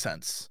any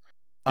sense.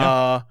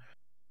 Yeah.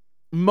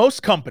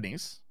 Most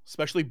companies,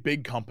 especially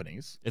big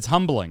companies, it's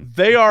humbling.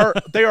 They are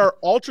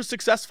ultra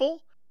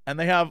successful, and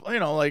they have,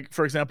 like,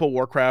 for example,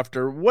 Warcraft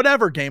or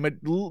whatever game.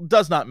 It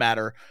does not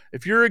matter.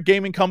 If you're a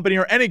gaming company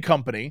or any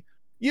company,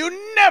 you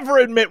never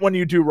admit when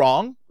you do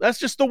wrong. That's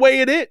just the way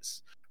it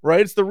is,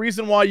 right? It's the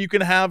reason why you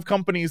can have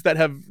companies that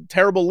have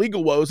terrible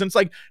legal woes. And it's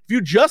like, if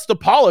you just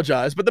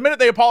apologize, but the minute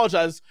they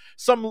apologize,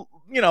 some,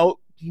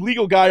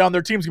 legal guy on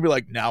their team's gonna be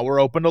like, now we're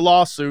open to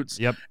lawsuits.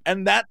 Yep.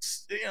 And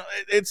that's,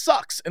 it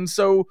sucks. And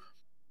so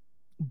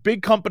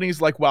big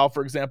companies like WoW,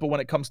 for example,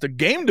 when it comes to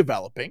game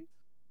developing,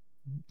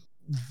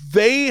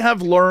 they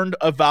have learned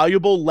a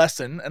valuable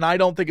lesson. And I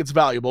don't think it's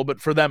valuable,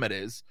 but for them it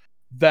is,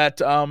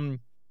 that,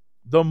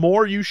 the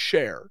more you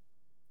share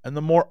and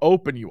the more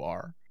open you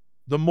are,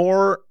 the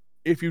more,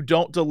 if you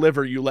don't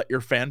deliver, you let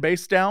your fan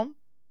base down.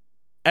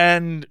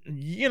 And,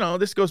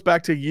 this goes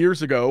back to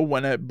years ago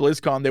when at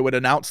BlizzCon they would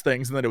announce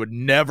things and then it would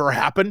never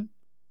happen.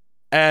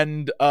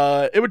 And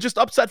it would just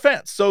upset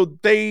fans. So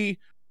they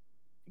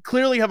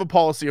clearly have a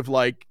policy of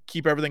like,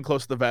 keep everything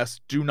close to the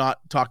vest. Do not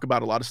talk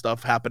about a lot of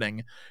stuff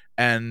happening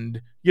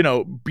and,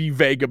 be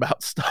vague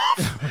about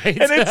stuff.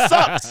 Right? And it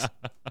sucks.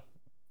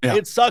 Yeah.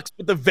 It sucks,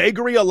 but the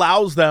vagary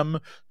allows them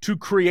to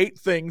create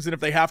things, and if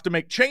they have to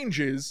make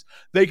changes,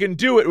 they can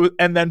do it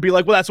and then be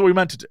like, well, that's what we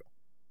meant to do.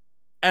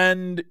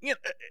 And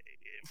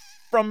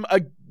from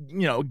a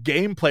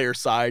game player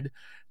side,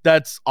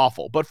 that's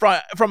awful. But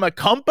from a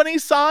company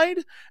side,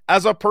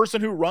 as a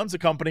person who runs a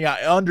company,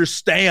 I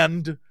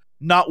understand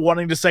not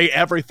wanting to say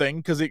everything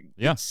because it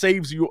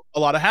saves you a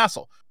lot of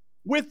hassle.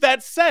 With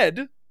that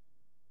said,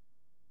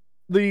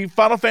 the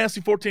Final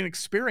Fantasy XIV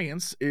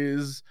experience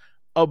is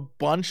a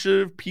bunch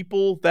of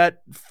people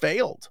that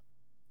failed,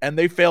 and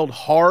they failed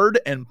hard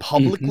and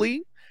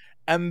publicly,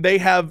 and they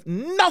have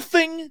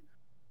nothing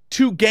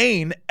to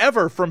gain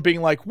ever from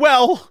being like,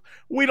 well,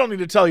 we don't need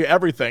to tell you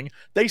everything.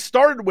 They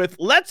started with,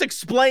 let's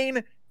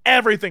explain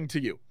everything to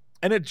you.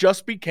 And it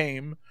just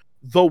became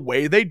the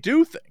way they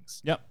do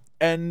things. Yep.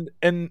 And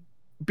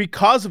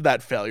because of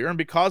that failure and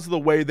because of the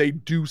way they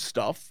do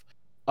stuff,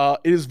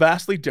 it is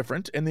vastly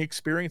different, and the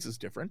experience is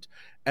different.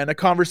 And a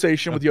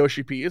conversation with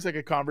Yoshi P is like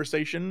a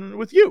conversation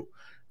with you,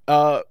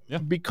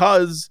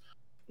 because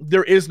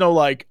there is no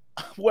like,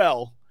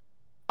 well,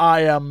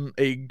 I am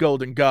a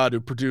golden god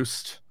who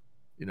produced,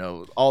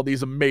 all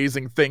these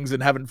amazing things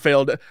and haven't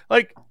failed.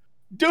 Like,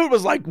 dude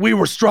was like, we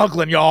were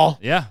struggling, y'all.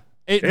 Yeah.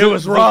 It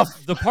was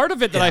rough. The part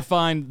of it that I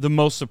find the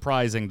most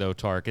surprising, though,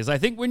 Tark, is I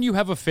think when you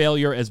have a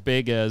failure as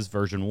big as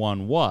version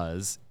 1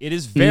 was, it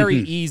is very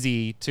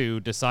easy to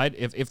decide,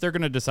 if they're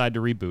going to decide to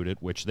reboot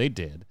it, which they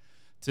did,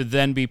 to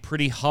then be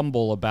pretty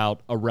humble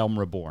about A Realm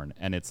Reborn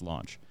and its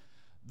launch.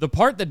 The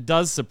part that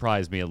does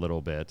surprise me a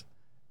little bit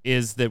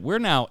is that we're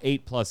now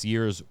 8+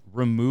 years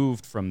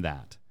removed from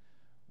that.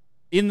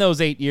 In those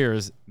 8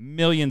 years,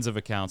 millions of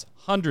accounts,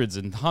 hundreds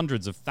and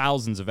hundreds of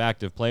thousands of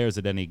active players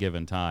at any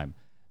given time.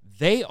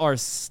 They are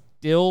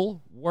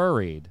still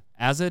worried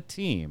as a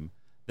team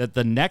that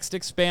the next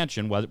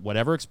expansion,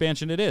 whatever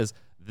expansion it is,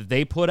 that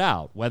they put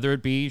out, whether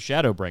it be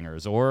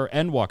Shadowbringers or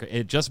Endwalker,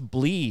 it just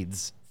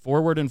bleeds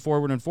forward and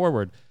forward and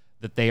forward.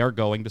 that they are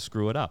going to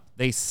screw it up.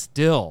 They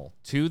still,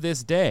 to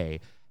this day,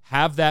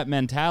 have that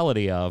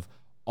mentality of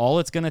all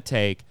it's going to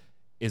take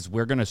is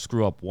we're going to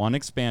screw up one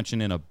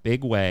expansion in a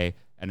big way,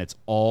 and it's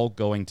all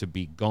going to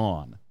be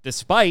gone.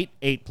 Despite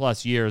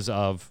 8+ years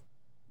of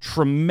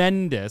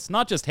tremendous,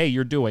 not just, hey,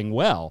 you're doing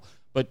well,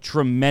 but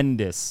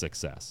tremendous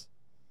success.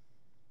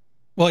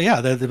 Well,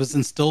 yeah, that was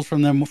instilled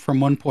from them from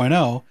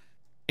 1.0.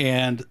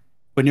 And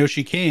when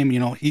Yoshi came,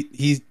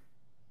 he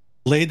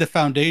laid the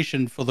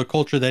foundation for the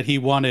culture that he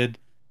wanted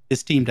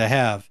his team to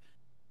have.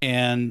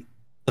 And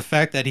the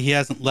fact that he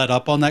hasn't let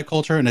up on that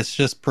culture and it's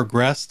just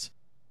progressed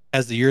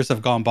as the years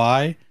have gone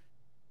by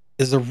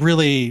is a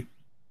really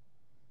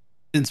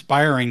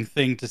inspiring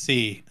thing to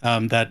see,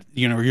 that,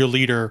 your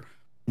leader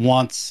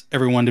wants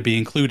everyone to be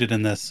included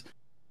in this.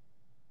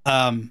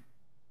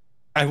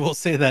 I will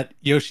say that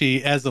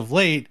Yoshi, as of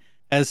late,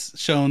 has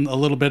shown a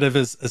little bit of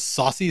his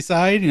saucy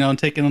side,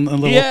 taking a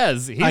little. He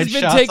has. He's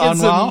been taking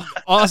some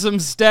awesome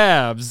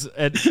stabs.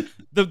 And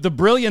the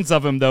brilliance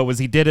of him, though, was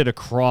he did it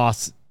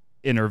across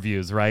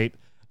interviews, right?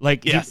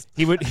 Like, yes.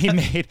 he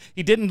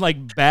didn't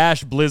like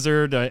bash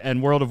Blizzard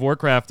and World of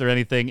Warcraft or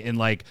anything in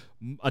like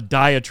a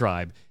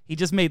diatribe. He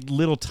just made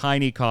little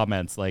tiny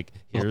comments like,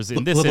 here's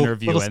in this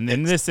interview and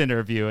in this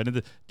interview.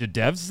 And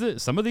do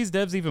some of these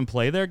devs even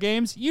play their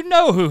games? You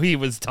know who he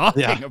was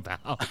talking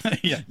about.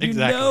 Yeah, exactly. You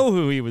know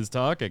who he was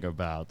talking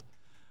about.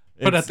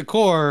 But at the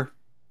core,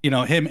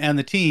 him and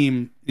the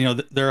team,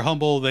 they're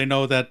humble. They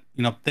know that,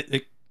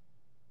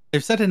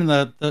 they've said it in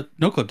the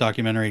No Clip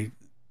documentary.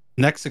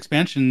 Next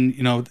expansion,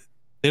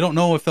 they don't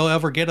know if they'll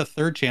ever get a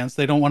third chance.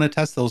 They don't want to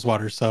test those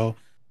waters. So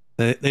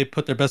they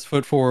put their best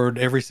foot forward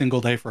every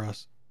single day for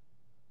us.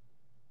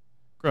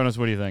 Kronos,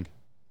 what do you think?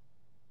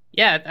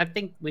 Yeah, I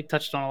think we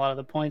touched on a lot of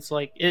the points.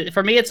 Like,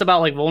 for me, it's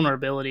about like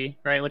vulnerability,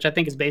 right? Which I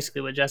think is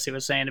basically what Jesse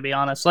was saying. To be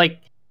honest,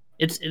 like,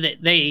 it's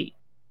the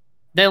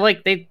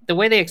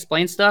way they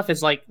explain stuff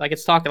is like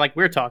it's talking like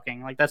we're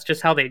talking. Like that's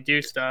just how they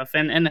do stuff.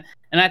 And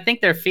I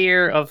think their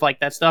fear of like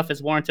that stuff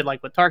is warranted.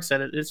 Like what Tark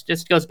said, it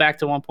just goes back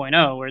to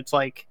 1.0, where it's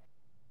like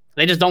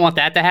they just don't want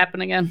that to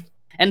happen again.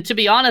 And to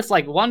be honest,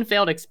 like one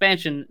failed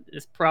expansion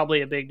is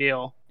probably a big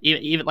deal.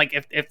 Even like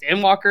if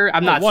Endwalker,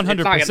 I'm not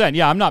 100%.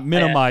 Yeah, I'm not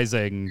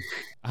minimizing.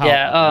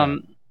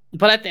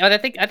 But I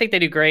think they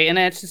do great, and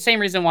it's the same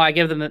reason why I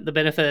give them the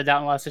benefit of the doubt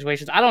in a lot of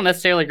situations. I don't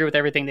necessarily agree with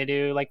everything they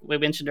do, like we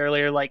mentioned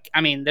earlier. Like,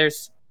 I mean,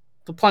 there's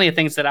plenty of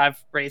things that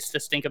I've raised to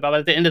stink about, but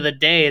at the end of the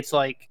day, it's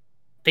like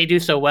they do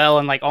so well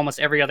in like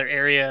almost every other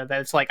area that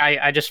it's like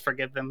I just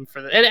forgive them for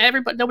and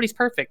everybody. Nobody's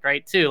perfect,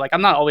 right? Too, like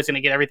I'm not always going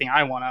to get everything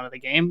I want out of the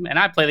game, and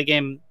I play the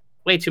game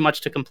way too much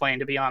to complain,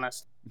 to be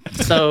honest.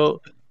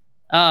 So,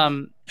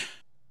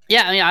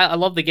 yeah, I mean, I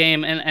love the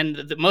game,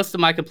 and most of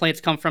my complaints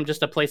come from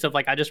just a place of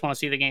like I just want to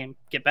see the game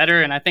get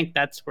better, and I think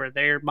that's where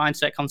their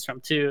mindset comes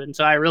from too. And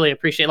so I really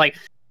appreciated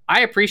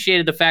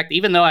the fact,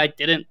 even though I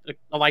didn't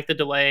like the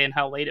delay and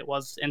how late it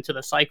was into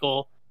the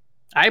cycle,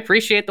 I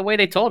appreciate the way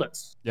they told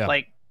us. Yeah.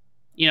 Like,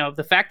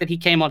 the fact that he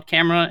came on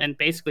camera and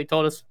basically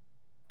told us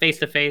face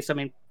to face. I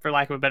mean, for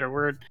lack of a better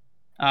word.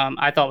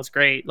 I thought was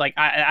great. Like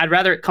I'd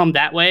rather it come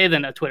that way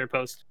than a Twitter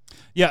post.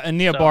 Yeah, and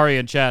Niabari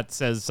in chat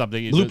says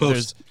something.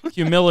 There's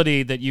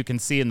humility that you can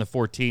see in the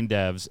 14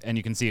 devs, and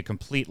you can see a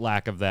complete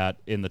lack of that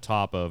in the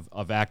top of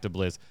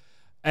ActiBliz.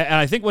 And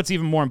I think what's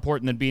even more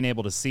important than being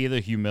able to see the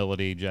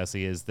humility,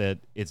 Jesse, is that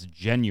it's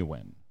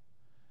genuine.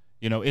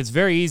 It's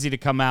very easy to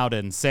come out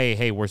and say,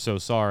 hey, we're so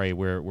sorry.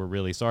 We're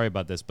really sorry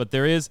about this. But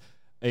there is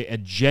a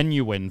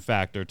genuine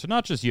factor to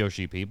not just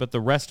Yoshi P, but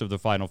the rest of the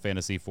Final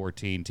Fantasy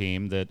 14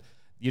 team that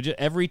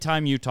every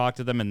time you talk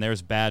to them and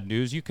there's bad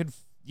news, you could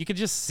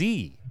just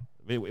see,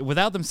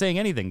 without them saying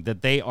anything,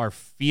 that they are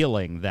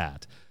feeling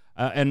that.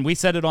 And we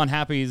said it on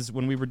Happy's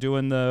when we were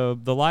doing the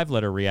live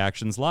letter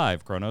reactions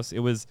live, Kronos. It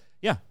was,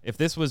 if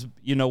this was,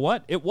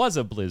 it was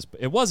a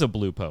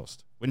blue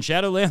post. When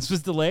Shadowlands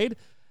was delayed,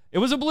 it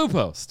was a blue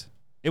post.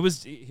 It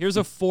was, here's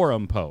a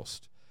forum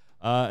post.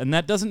 And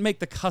that doesn't make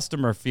the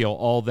customer feel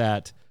all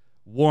that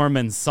warm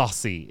and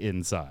saucy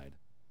inside.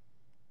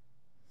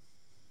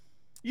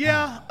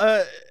 Yeah,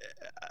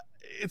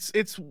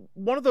 it's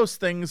one of those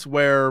things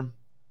where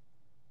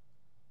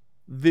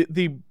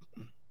the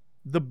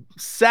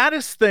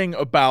saddest thing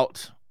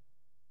about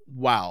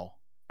WoW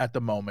at the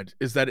moment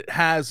is that it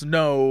has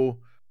no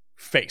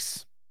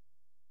face.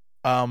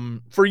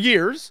 For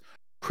years,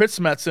 Chris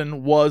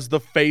Metzen was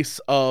the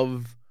face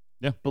of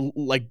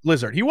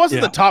Blizzard. He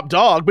wasn't the top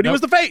dog, but he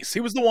was the face. He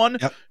was the one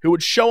who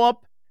would show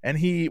up and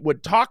he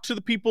would talk to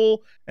the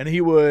people and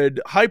he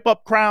would hype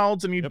up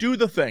crowds and he'd do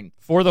the thing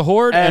for the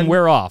horde, and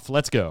we're off.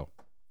 Let's go.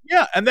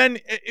 Yeah, and then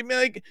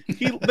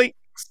they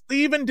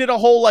even did a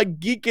whole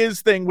like Geek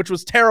Is thing, which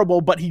was terrible,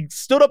 but he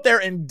stood up there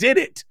and did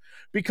it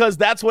because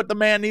that's what the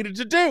man needed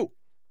to do.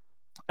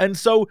 And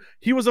so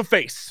he was a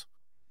face.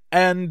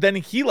 And then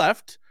he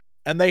left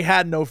and they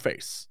had no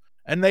face.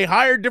 And they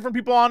hired different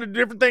people on to do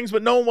different things,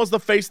 but no one was the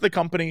face of the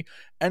company.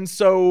 And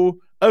so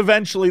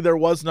eventually there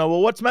was no,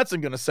 well, what's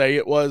Metzen going to say?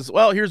 It was,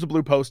 well, here's a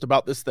blue post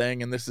about this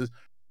thing. And this is,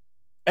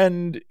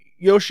 and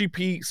Yoshi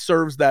P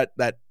serves that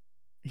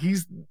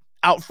he's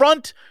out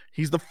front.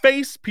 He's the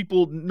face.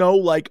 People know,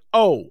 like,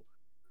 oh,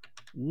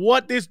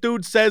 what this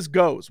dude says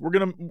goes. We're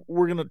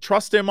gonna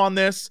trust him on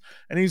this,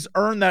 and he's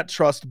earned that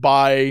trust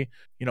by,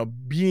 you know,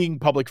 being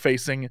public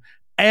facing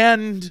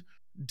and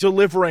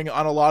delivering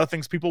on a lot of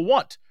things people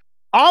want.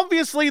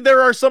 Obviously,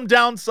 there are some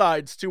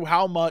downsides to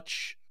how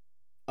much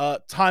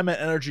time and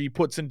energy he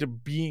puts into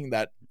being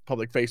that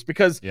public face,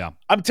 because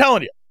I'm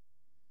telling you,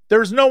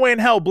 there's no way in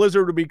hell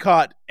Blizzard would be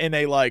caught in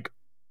a like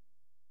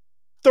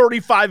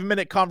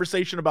 35-minute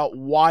conversation about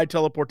why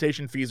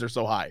teleportation fees are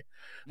so high.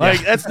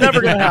 Like, that's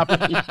never going to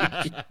happen.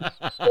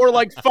 Or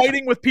like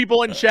fighting with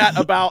people in chat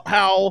about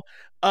how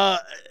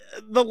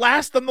the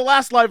last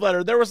live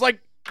letter, there was like,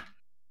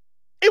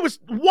 it was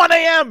 1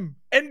 a.m.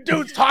 and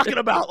dudes talking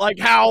about like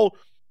how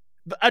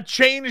a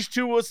change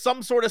to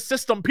some sort of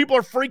system, people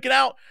are freaking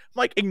out. I'm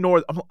like,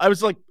 ignore them. I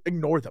was like,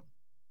 ignore them.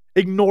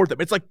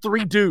 It's like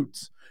 3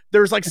 dudes.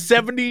 There's like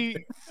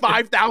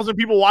 75,000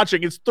 people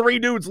watching. It's 3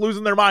 dudes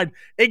losing their mind.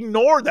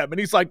 Ignore them. And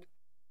he's like,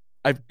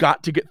 I've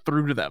got to get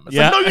through to them. It's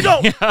like, no, you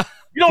don't.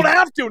 You don't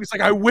have to. And he's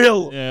like, I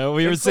will. Yeah,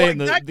 we were saying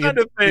like, that kind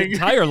of thing. The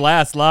entire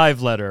last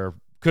live letter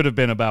could have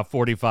been about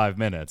 45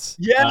 minutes.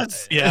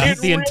 Yes.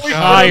 The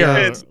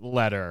entire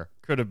letter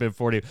could have been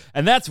 40.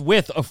 And that's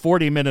with a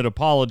 40-minute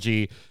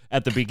apology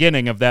at the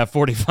beginning of that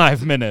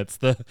 45 minutes.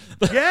 The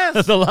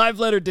live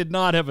letter did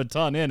not have a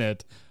ton in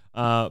it.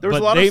 There was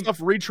a lot of stuff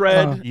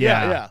retread.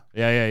 Yeah.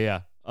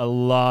 A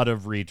lot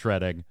of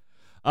retreading.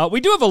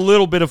 We do have a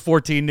little bit of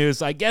 14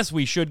 news. I guess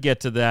we should get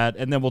to that,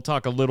 and then we'll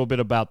talk a little bit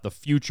about the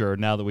future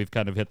now that we've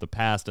kind of hit the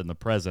past and the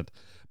present.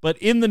 But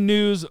in the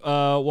news,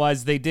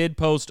 wise, they did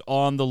post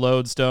on the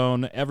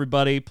Lodestone.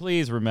 Everybody,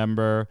 please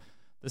remember,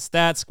 the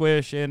stat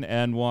squish in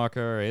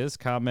Endwalker is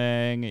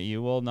coming.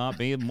 You will not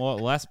be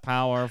less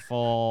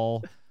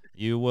powerful.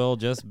 You will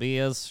just be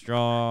as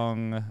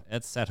strong,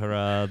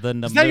 etc. The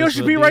numbers. Is that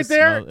Yoshi right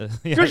there?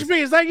 Yes. Yoshi,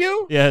 is that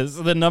you? Yes,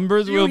 the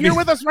numbers will be here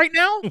with us right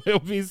now. Will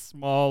be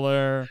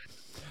smaller.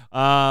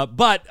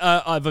 But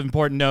of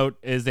important note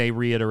is a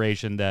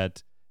reiteration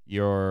that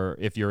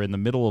if you're in the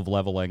middle of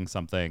leveling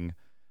something,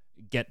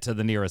 get to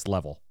the nearest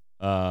level.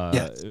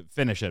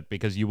 Finish it,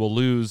 because you will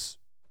lose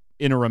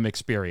interim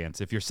experience.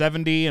 If you're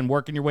 70 and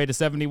working your way to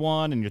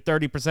 71 and you're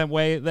 30%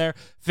 way there,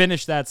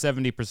 finish that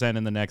 70%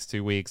 in the next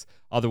 2 weeks.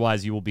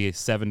 Otherwise, you will be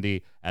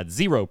 70 at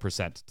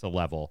 0% to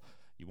level.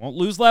 You won't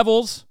lose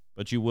levels,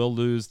 but you will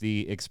lose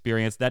the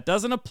experience. That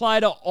doesn't apply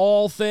to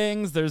all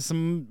things. There's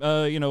some,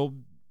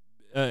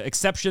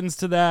 exceptions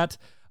to that.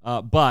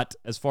 But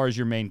as far as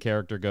your main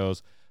character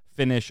goes,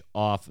 finish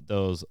off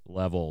those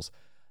levels.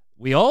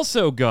 We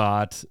also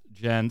got,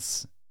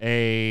 gents,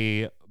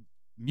 a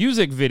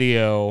music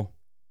video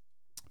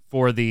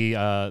for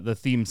the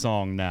theme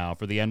song now,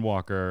 for the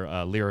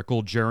Endwalker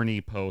lyrical journey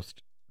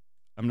post.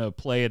 I'm going to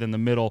play it in the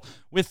middle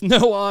with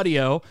no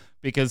audio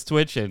because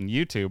Twitch and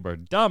YouTube are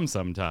dumb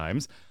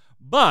sometimes.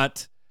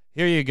 But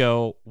here you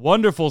go.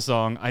 Wonderful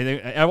song. I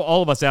think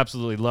all of us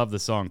absolutely love the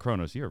song.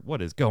 Kronos,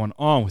 what is going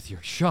on with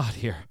your shot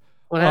here?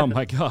 What happened? Oh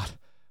my God.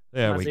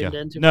 There we go.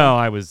 No,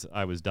 I was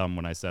dumb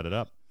when I set it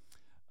up.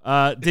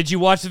 Did you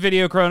watch the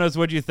video, Kronos?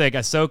 What'd you think?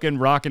 Ahsoka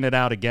rocking it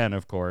out again,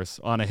 of course,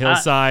 on a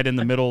hillside in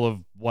the middle of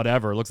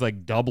whatever. It looks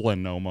like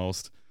Dublin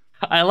almost.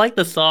 I like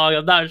the song.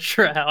 I'm not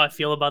sure how I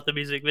feel about the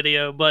music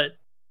video, but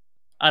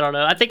I don't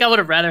know. I think I would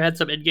have rather had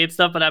some in-game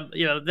stuff, but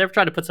they're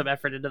trying to put some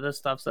effort into this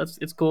stuff, so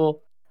it's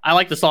cool. I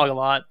like the song a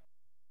lot.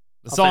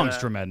 The song's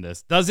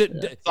tremendous. Does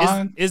it?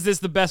 Yeah. Is this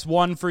the best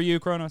one for you,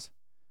 Kronos?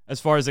 As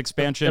far as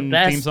expansion the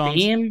best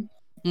theme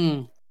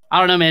songs? I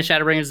don't know, man.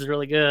 Shadowbringers is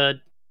really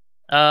good.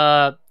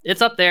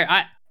 It's up there.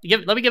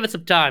 Let me give it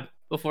some time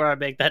before I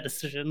make that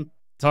decision.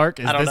 Tark,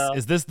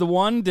 is this the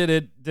one? Did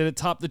it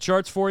top the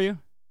charts for you?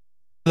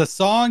 The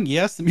song,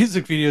 yes. The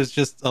music video is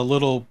just a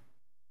little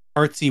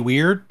artsy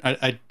weird.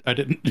 I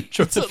didn't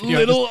enjoy the video. It's a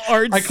little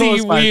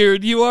artsy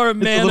weird. You are a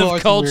man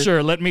of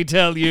culture, let me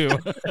tell you.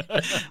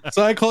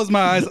 So I closed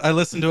my eyes. I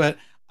listened to it.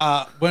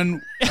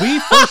 When we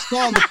first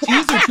saw the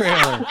teaser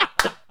trailer.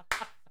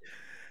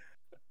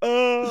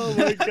 Oh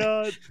my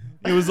God.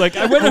 It was like,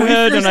 I went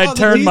ahead and I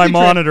turned my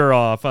monitor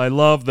off. I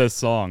love this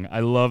song.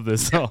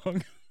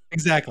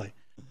 Exactly.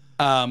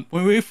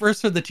 When we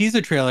first heard the teaser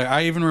trailer,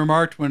 I even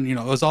remarked when,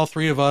 it was all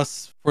 3 of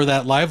us for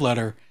that live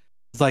letter.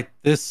 It's like,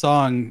 this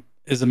song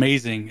is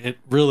amazing. It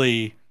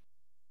really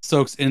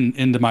soaks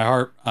into my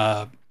heart.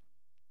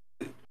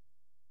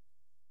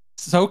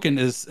 Soken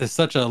is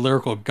such a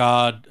lyrical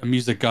god, a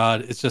music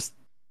god. It's just,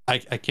 I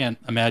can't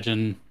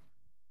imagine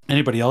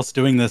anybody else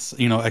doing this,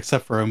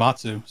 except for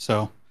Uematsu.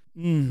 So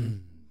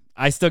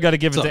I still got to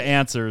give it to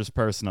Answers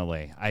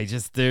personally. I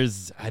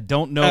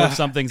don't know if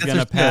something's going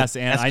to pass.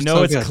 And I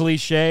know it's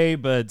cliche,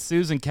 but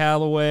Susan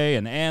Calloway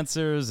and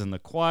Answers and the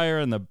choir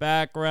in the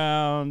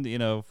background,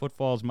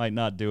 Footfalls might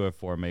not do it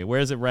for me.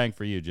 Where's it rank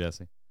for you,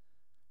 Jesse?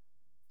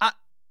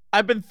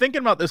 I've been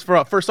thinking about this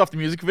first off the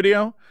music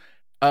video.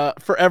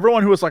 For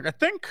everyone who was like, I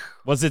think...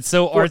 Was it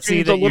so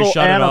artsy that you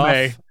shut it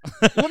off?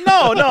 Well,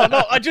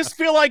 no. I just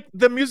feel like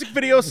the music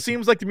video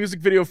seems like the music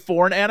video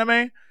for an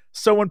anime.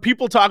 So when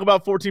people talk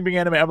about 14 being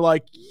anime, I'm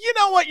like, you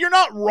know what? You're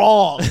not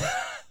wrong.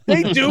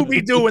 They do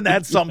be doing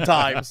that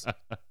sometimes.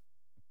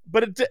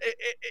 But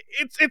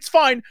it's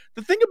fine.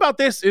 The thing about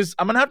this is,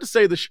 I'm gonna have to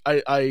say this.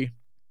 I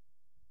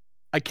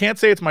can't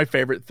say it's my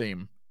favorite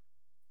theme,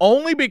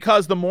 only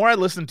because the more I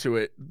listen to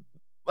it,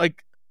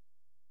 like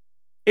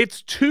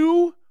it's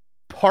 2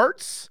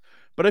 parts,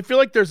 but I feel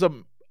like there's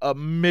a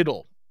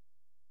middle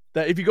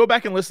that if you go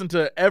back and listen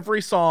to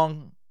every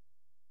song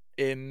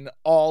in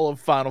all of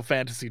Final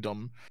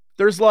Fantasy-dom,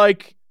 there's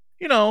like,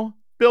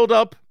 build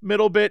up,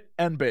 middle bit,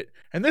 end bit,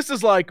 and this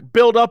is like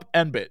build up,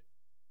 end bit.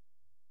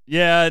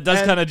 Yeah, it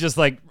does kind of just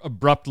like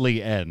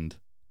abruptly end.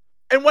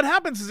 And what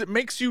happens is it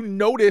makes you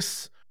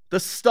notice the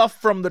stuff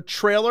from the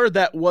trailer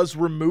that was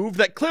removed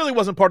that clearly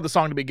wasn't part of the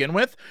song to begin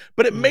with,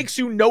 but it makes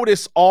you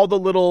notice all the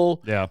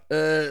little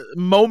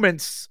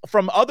moments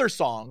from other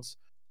songs.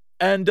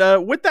 And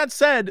with that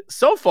said,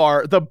 so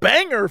far, the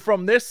banger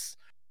from this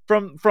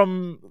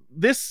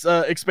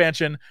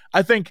expansion,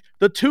 I think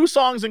the 2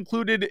 songs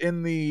included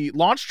in the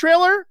launch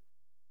trailer,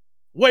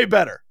 way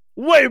better.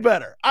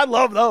 I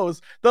love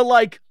those.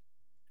 The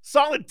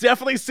song that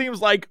definitely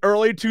seems like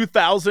early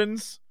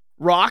 2000s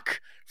rock,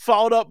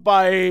 followed up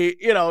by,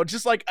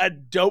 just like a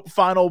dope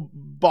final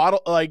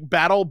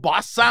battle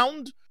boss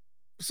sound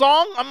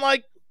song. I'm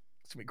like,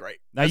 it's gonna be great.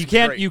 Now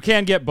you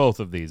can get both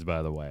of these,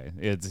 by the way.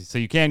 So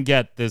you can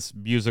get this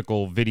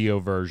musical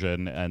video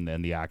version and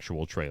then the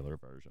actual trailer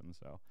version.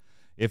 So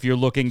if you're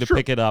looking to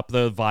pick it up,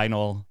 the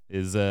vinyl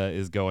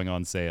is going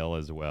on sale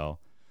as well.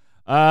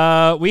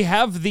 We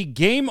have the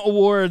Game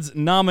Awards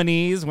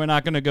nominees. We're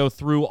not going to go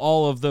through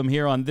all of them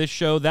here on this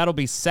show. That'll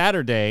be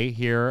Saturday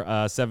here,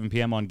 7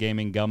 p.m. on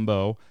Gaming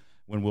Gumbo,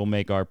 when we'll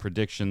make our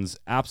predictions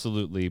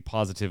absolutely,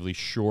 positively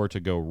sure to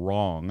go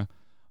wrong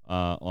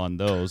on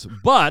those.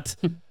 But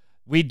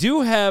we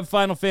do have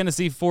Final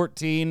Fantasy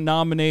XIV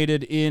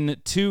nominated in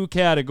 2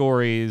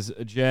 categories,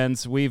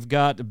 gents. We've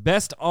got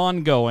Best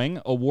Ongoing,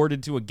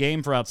 awarded to a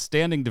game for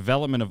outstanding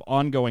development of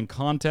ongoing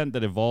content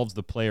that evolves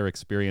the player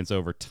experience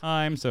over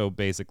time. So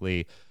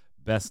basically,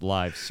 Best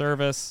Live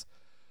Service.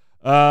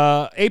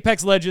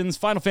 Apex Legends,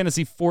 Final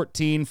Fantasy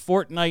XIV,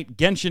 Fortnite,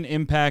 Genshin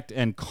Impact,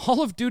 and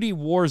Call of Duty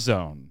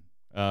Warzone.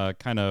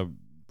 Kind of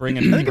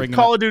bringing. I think it's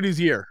Call of Duty's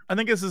year. I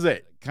think this is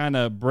it. Kind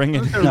of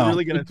bringing. They're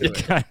really gonna do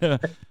it. Kind of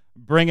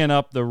bringing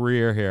up the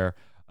rear here.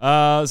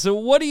 So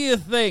what do you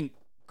think,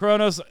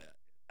 Kronos?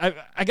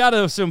 I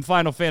gotta assume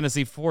Final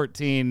Fantasy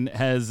XIV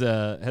has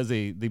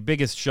the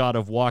biggest shot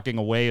of walking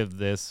away with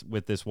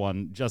this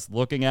one, just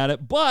looking at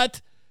it.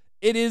 But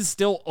it is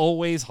still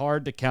always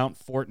hard to count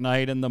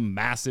Fortnite and the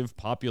massive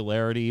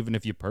popularity, even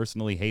if you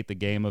personally hate the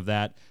game of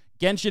that.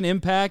 Genshin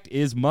Impact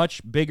is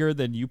much bigger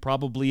than you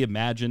probably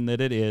imagine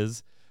that it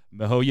is.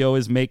 MiHoYo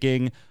is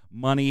making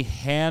money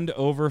hand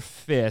over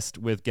fist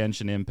with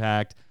Genshin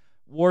Impact.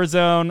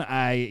 Warzone,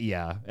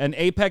 and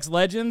Apex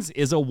Legends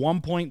is a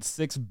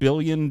 $1.6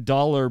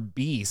 billion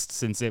beast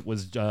since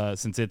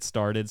it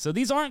started. So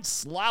these aren't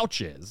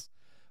slouches,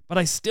 but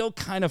I still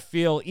kind of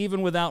feel,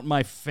 even without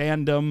my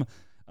fandom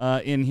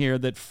in here,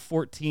 that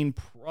 14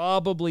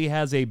 probably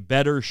has a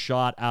better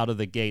shot out of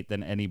the gate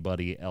than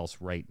anybody else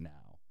right now.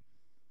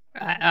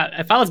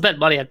 If I was betting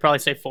money, I'd probably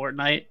say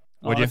Fortnite.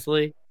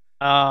 Honestly,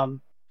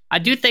 I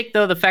do think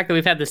though the fact that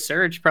we've had this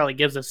surge probably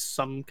gives us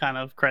some kind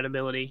of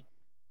credibility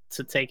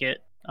to take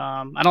it.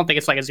 I don't think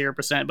it's like a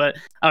 0%, but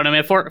I don't know,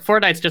 man.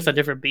 Fortnite's just a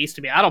different beast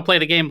to me. I don't play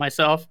the game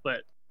myself,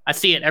 but I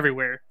see it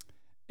everywhere.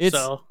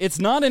 It's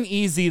not an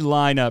easy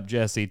lineup,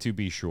 Jesse, to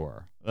be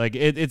sure. Like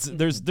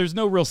there's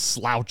no real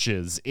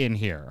slouches in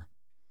here.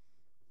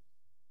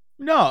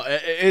 No,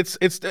 it's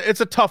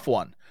a tough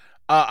one.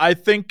 I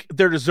think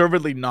they're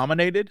deservedly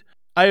nominated.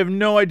 I have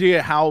no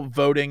idea how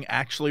voting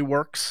actually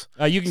works.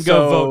 You can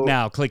go vote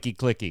now. Clicky,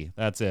 clicky.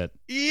 That's it.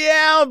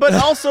 Yeah, but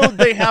also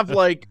they have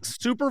like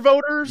super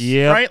voters,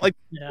 right? Like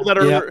people that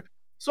are. Yep.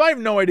 So I have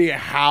no idea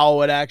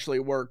how it actually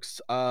works.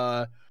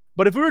 But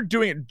if we were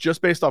doing it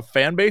just based off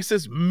fan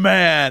bases,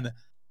 man,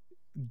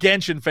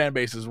 Genshin fan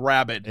base is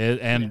rabid.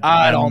 And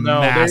I don't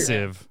know.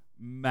 Massive.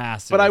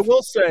 But I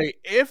will say,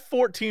 if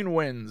 14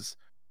 wins,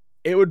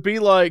 it would be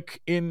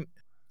like in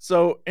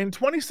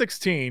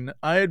 2016,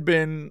 I had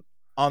been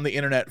on the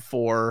internet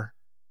for,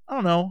 I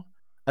don't know,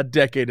 a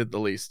decade at the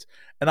least.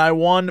 And I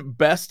won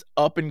best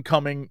up and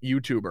coming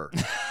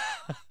YouTuber.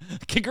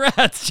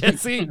 Congrats,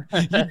 Jesse.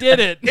 You did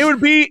it. It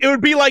would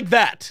be like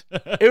that.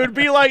 It would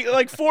be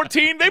like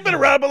 14. They've been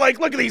around, but like,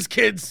 look at these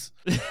kids.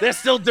 They're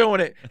still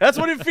doing it. That's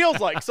what it feels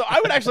like. So I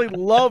would actually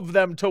love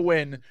them to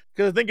win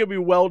because I think it'd be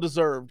well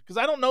deserved. Because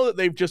I don't know that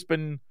they've just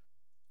been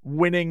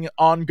winning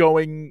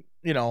ongoing,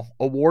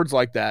 awards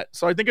like that.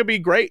 So I think it'd be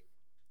great.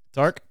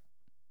 Tark?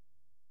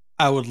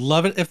 I would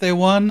love it if they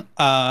won.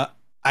 I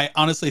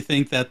honestly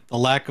think that the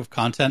lack of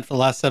content for the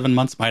last 7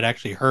 months might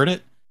actually hurt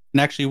it in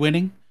actually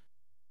winning.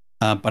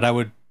 But I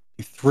would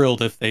be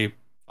thrilled if they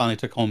finally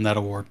took home that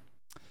award.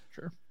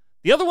 Sure.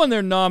 The other one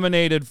they're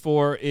nominated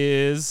for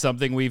is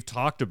something we've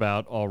talked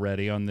about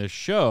already on this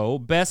show,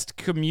 Best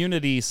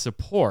Community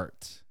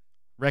Support.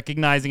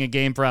 recognizing a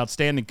game for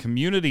outstanding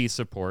community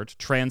support,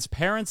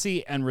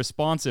 transparency, and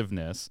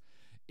responsiveness,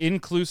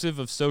 inclusive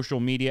of social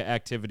media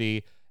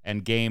activity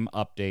and game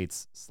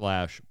updates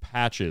 /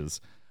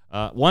 patches.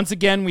 Once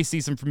again, we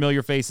see some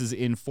familiar faces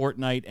in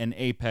Fortnite and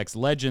Apex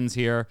Legends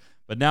here,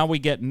 but now we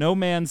get No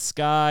Man's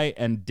Sky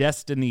and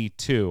Destiny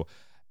 2.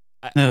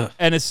 And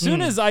as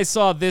soon as I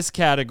saw this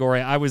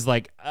category, I was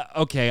like,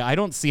 okay, I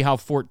don't see how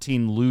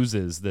 14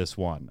 loses this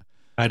one.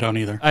 I don't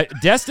either.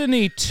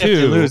 Destiny 2. If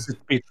they lose,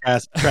 it'd be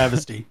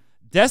travesty.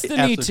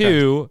 Destiny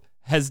 2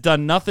 has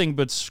done nothing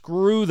but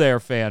screw their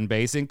fan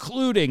base,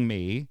 including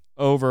me,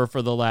 over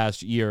for the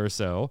last year or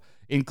so,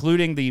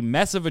 including the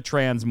mess of a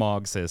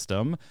transmog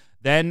system,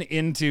 then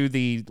into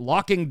the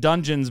locking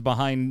dungeons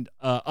behind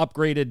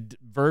upgraded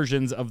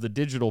versions of the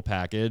digital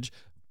package,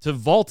 to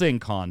vaulting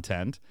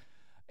content.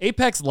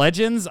 Apex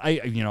Legends,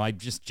 I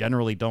just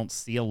generally don't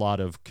see a lot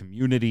of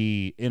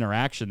community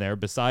interaction there.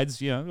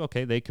 Besides,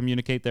 okay, they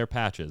communicate their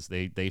patches.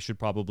 They should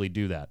probably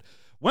do that.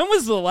 When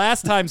was the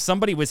last time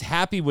somebody was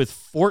happy with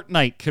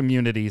Fortnite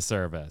community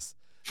service?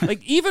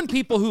 Like, even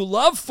people who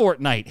love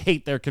Fortnite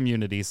hate their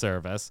community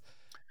service.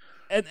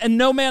 And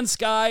No Man's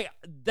Sky,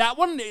 that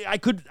one I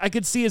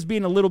could see as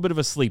being a little bit of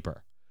a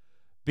sleeper,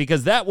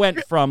 because that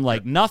went from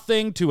like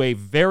nothing to a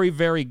very,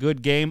 very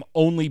good game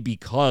only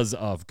because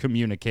of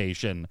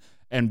communication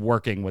and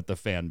working with the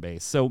fan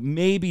base. So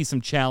maybe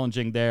some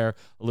challenging there,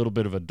 a little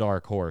bit of a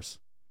dark horse.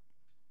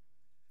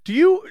 Can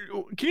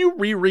you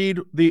reread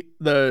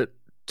the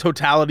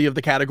totality of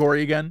the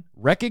category again?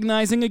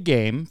 Recognizing a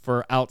game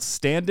for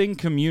outstanding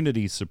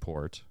community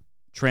support,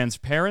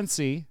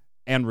 transparency,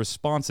 and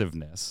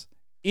responsiveness,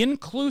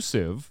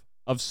 inclusive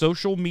of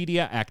social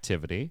media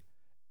activity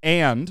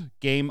and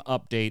game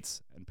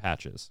updates and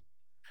patches.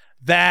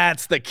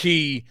 That's the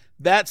key.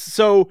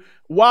 So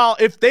while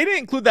if they didn't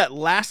include that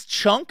last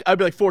chunk, I'd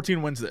be like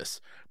 14 wins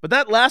this. But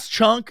that last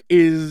chunk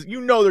is, they're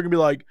going to be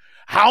like,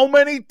 how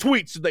many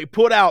tweets did they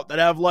put out that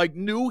have like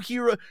new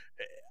hero?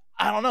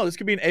 I don't know. This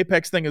could be an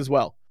Apex thing as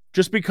well.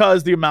 Just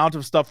because the amount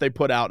of stuff they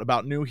put out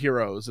about new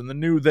heroes and the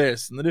new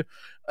this and the new,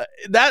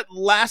 that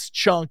last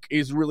chunk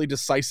is really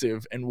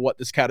decisive in what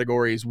this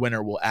category's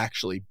winner will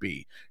actually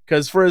be.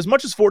 Because for as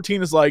much as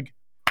 14 is like,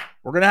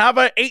 we're going to have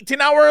an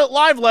 18-hour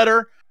live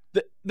letter,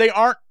 they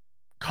aren't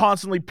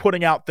constantly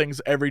putting out things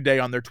every day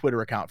on their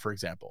Twitter account, for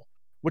example,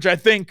 which I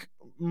think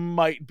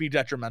might be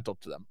detrimental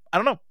to them. I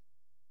don't know.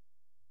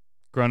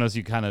 Kronos,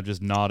 you kind of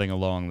just nodding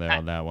along there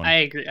on that one.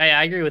 I agree.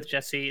 I agree with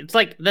Jesse. It's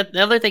like the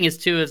other thing is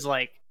too is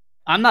like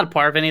I'm not a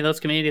part of any of those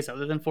communities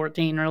other than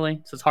 14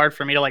 really, so it's hard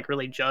for me to like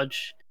really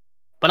judge.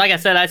 But like I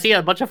said, I see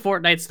a bunch of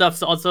Fortnite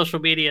stuff on social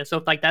media, so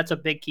if like that's a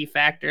big key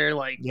factor.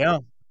 Like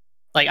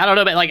like I don't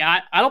know, but like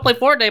I don't play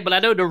Fortnite, but I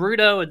know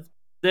Naruto and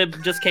them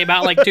just came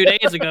out like 2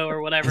 days ago or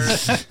whatever.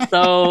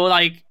 So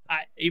like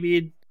I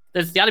mean,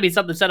 there's got to be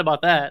something said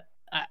about that.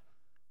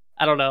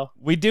 I don't know.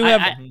 We do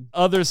have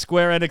other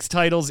Square Enix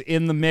titles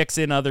in the mix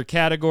in other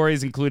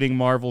categories, including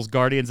Marvel's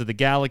Guardians of the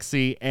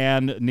Galaxy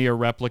and Nier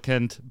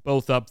Replicant,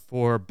 both up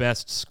for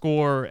Best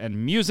Score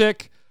and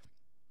Music.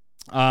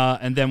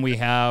 And then we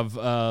have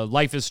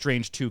Life is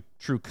Strange 2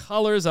 True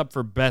Colors up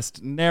for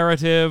Best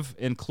Narrative,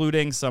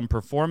 including some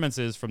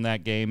performances from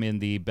that game in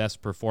the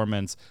Best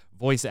Performance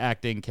Voice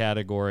Acting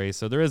category.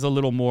 So there is a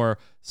little more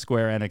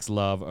Square Enix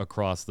love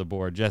across the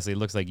board. Jesse, it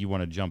looks like you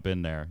want to jump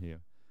in there.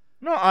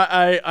 No,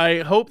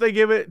 I hope they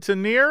give it to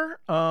Nier.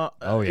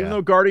 Even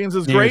though Guardians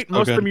is great,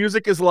 most of the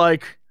music is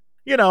like,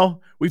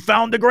 we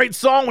found a great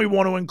song we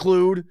want to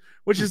include,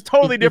 which is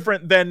totally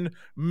different than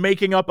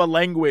making up a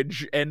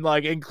language and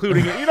like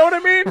including it. You know what I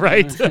mean?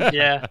 Right.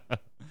 Yeah.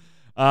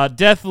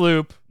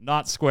 Deathloop,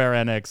 not Square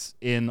Enix,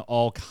 in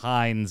all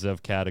kinds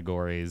of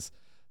categories.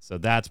 So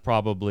that's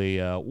probably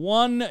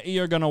one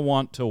you're going to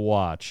want to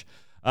watch.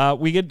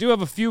 We do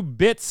have a few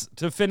bits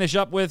to finish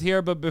up with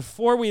here, but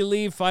before we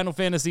leave Final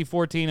Fantasy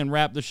XIV and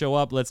wrap the show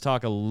up, let's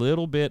talk a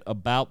little bit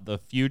about the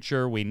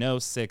future. We know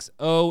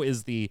 6.0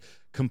 is the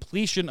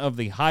completion of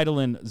the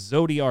Hydaelyn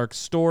Zodiac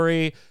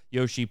story.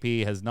 Yoshi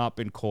P has not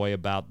been coy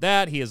about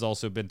that. He has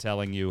also been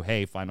telling you,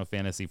 hey, Final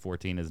Fantasy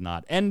XIV is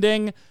not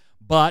ending,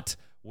 but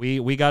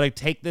we got to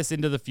take this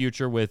into the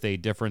future with a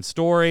different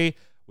story.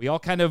 We all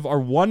kind of are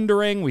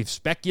wondering, we've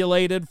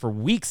speculated for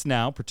weeks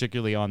now,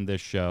 particularly on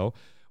this show.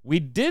 We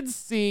did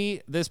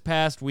see this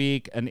past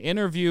week an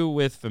interview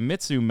with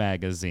Famitsu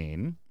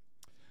magazine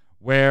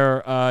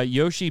where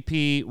Yoshi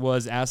P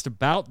was asked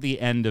about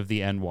the end of the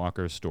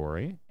Endwalker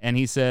story, and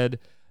he said,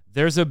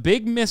 there's a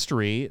big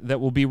mystery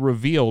that will be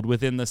revealed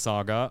within the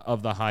saga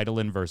of the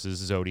Hydaelyn versus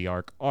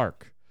Zodiac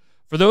arc.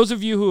 For those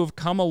of you who have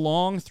come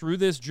along through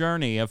this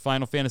journey of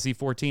Final Fantasy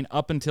XIV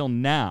up until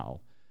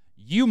now,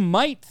 you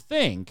might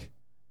think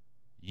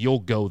you'll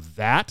go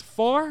that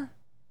far?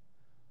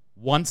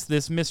 Once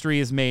this mystery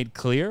is made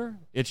clear,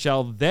 it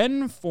shall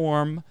then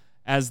form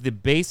as the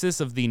basis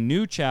of the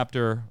new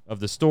chapter of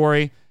the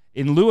story.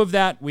 In lieu of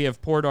that, we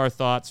have poured our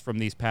thoughts from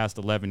these past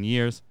 11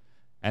 years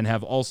and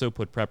have also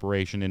put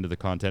preparation into the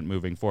content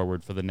moving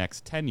forward for the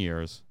next 10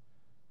 years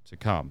to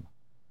come.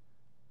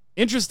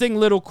 Interesting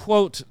little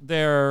quote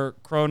there,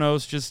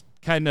 Kronos, just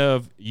kind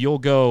of you'll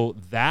go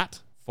that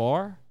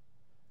far?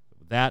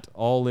 That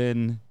all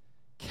in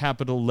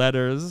capital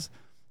letters.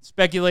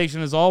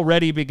 Speculation has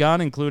already begun,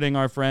 including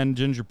our friend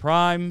Ginger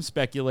Prime,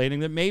 speculating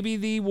that maybe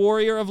the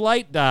Warrior of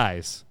Light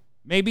dies.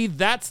 Maybe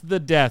that's the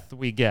death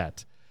we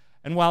get.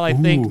 And while I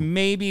think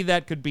maybe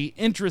that could be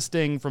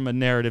interesting from a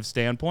narrative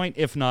standpoint,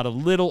 if not a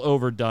little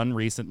overdone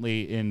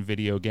recently in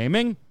video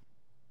gaming,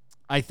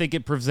 I think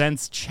it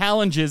presents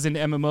challenges in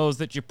MMOs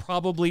that you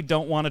probably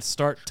don't want to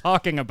start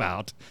talking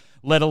about,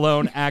 let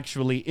alone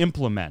actually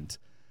implement.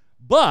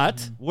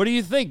 But what do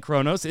you think,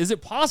 Kronos? Is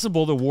it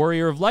possible the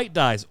Warrior of Light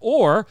dies?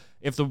 Or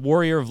if the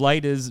Warrior of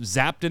Light is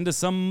zapped into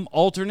some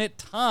alternate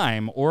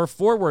time or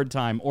forward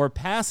time or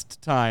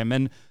past time,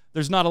 and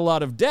there's not a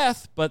lot of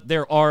death, but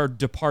there are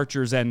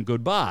departures and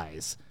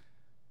goodbyes?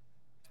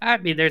 I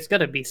mean, there's going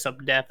to be some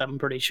death, I'm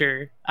pretty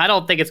sure. I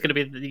don't think it's going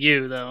to be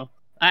you, though.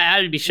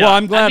 I'd be shocked. Well,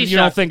 I'm glad you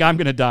don't think I'm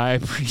going to die. I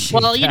appreciate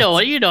that. Well, you know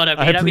what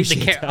I mean. I mean,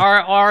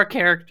 our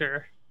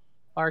character.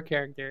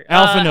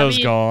 Alphino's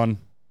gone.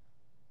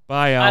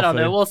 Bye, Alpha. I don't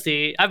know. We'll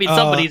see. I mean,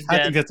 somebody's dead.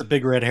 I think that's a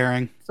big red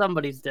herring.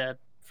 Somebody's dead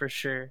for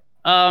sure.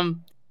 I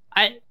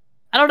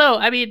don't know.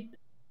 I mean,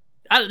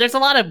 there's a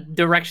lot of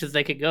directions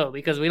they could go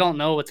because we don't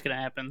know what's going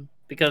to happen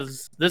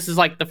because this is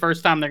like the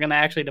first time they're going to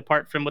actually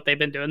depart from what they've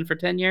been doing for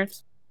 10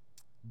 years.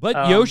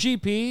 But Yoshi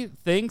P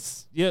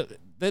thinks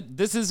that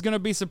this is going to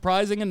be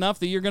surprising enough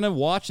that you're going to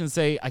watch and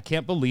say, I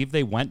can't believe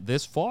they went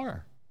this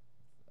far.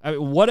 I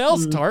mean, what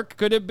else, Tark,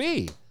 could it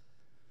be?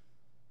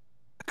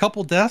 A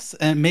couple deaths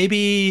and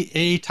maybe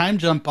a time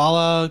jump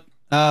a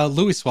la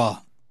Louis.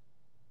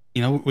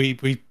 You know, we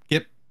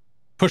get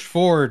pushed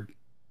forward,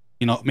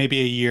 you know,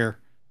 maybe a year,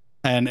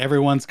 and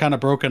everyone's kind of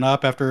broken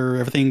up after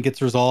everything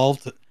gets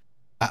resolved.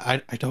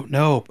 I don't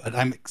know, but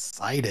I'm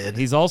excited.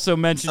 He's also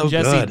mentioned,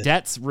 Jesse,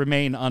 debts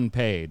remain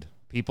unpaid.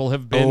 People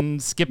have been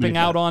skipping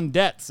out on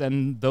debts,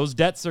 and those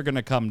debts are going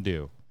to come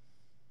due.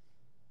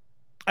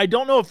 I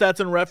don't know if that's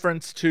in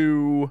reference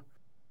to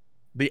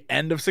the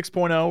end of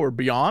 6.0 or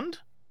beyond.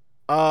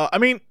 I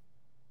mean,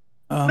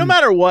 no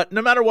matter what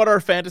our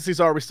fantasies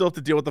are, we still have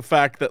to deal with the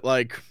fact that,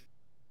 like,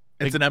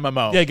 it's an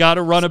MMO. They got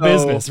to run a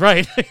business,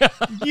 right?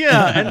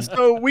 Yeah, and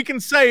so we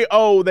can say,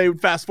 they would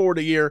fast forward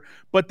a year,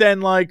 but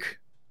then, like,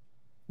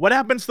 what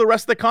happens to the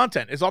rest of the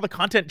content? Is all the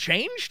content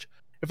changed?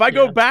 If I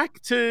go back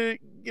to,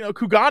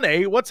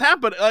 Kugane, what's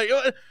happened?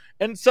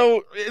 And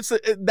so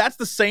that's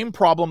the same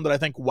problem that I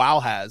think WoW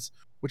has,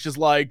 which is,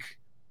 like,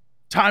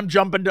 time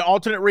jump into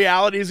alternate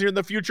realities here in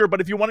the future,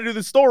 but if you want to do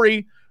the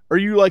story, or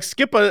you like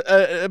skip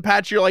a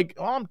patch, you're like,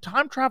 I'm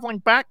time traveling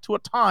back to a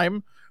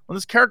time when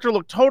this character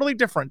looked totally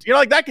different. You know,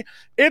 like that.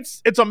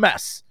 It's a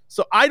mess.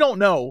 So I don't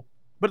know,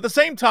 but at the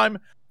same time,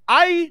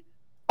 I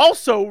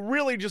also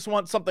really just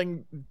want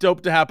something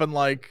dope to happen,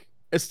 like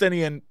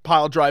Estinian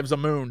pile drives a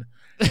moon.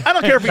 I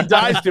don't care if he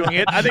dies doing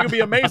it. I think it'd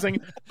be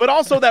amazing, but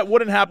also that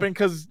wouldn't happen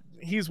because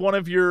he's one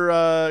of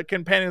your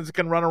companions that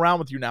can run around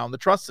with you now in the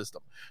trust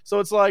system. So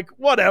it's like,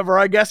 whatever,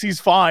 I guess he's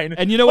fine.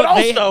 And you know what?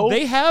 Also,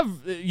 they have,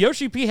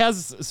 Yoshi P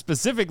has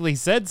specifically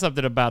said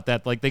something about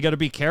that. Like, they got to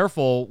be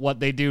careful what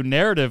they do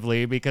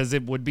narratively because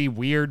it would be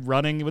weird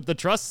running with the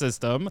trust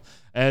system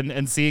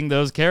and seeing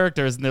those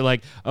characters. And they're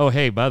like, oh,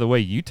 hey, by the way,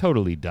 you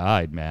totally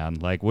died, man.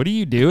 Like, what are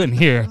you doing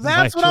here?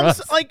 That's what I'm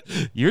saying. Like,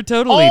 you're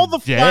totally all the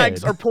dead.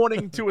 flags are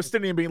pointing to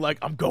Estinian being like,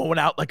 I'm going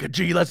out like a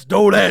G, let's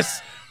do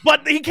this.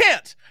 But he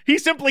can't. He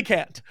simply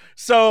can't.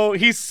 So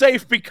he's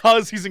safe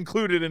because he's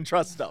included in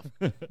trust stuff.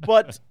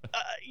 But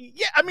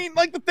yeah, I mean,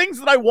 like the things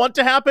that I want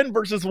to happen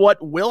versus what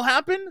will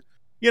happen,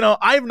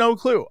 I have no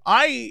clue.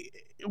 I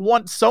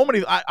want so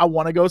many. I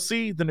want to go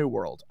see the New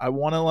World. I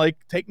want to like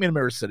take me to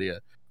Mirror City.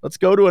 Let's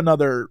go to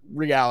another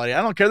reality.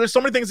 I don't care. There's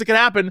so many things that can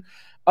happen.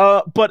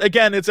 But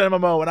again, it's an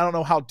MMO, and I don't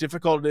know how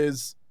difficult it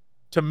is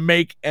to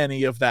make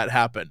any of that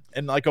happen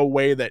in like a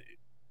way that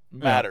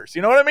matters.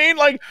 You know what I mean?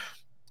 Like,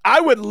 I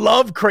would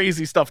love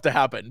crazy stuff to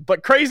happen,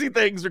 but crazy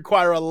things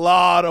require a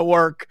lot of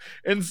work,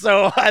 and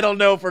so I don't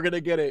know if we're going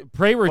to get it.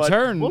 Pray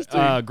Return,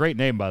 great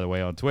name, by the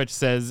way, on Twitch,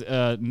 says,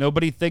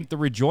 nobody think the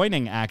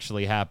rejoining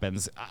actually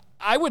happens.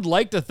 I would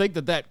like to think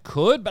that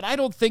could, but I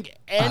don't think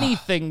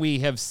anything we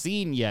have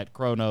seen yet,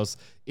 Kronos,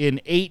 in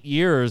 8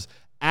 years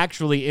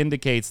actually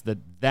indicates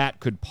that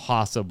could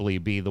possibly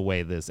be the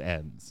way this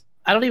ends.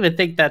 I don't even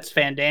think that's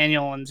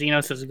Fandaniel and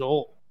Xenos'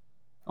 goal,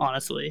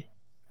 honestly.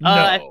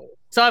 No.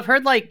 So I've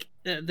heard, like,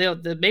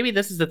 maybe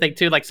this is the thing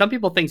too. Like, some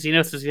people think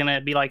Xenos is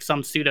gonna be like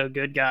some pseudo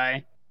good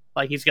guy,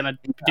 like he's gonna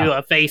do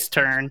a face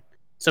turn.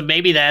 So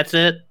maybe that's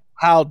it.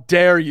 How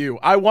dare you?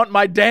 I want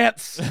my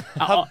dance.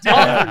 All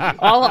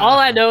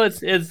I know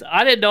is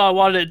I didn't know I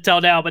wanted it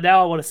until now, but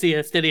now I want to see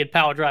a Estinian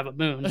power drive a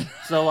moon.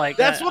 So like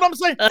that's what I'm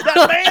saying.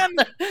 That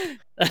man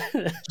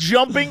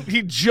jumping,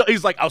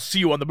 he's like, I'll see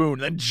you on the moon,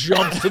 and then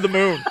jumps to the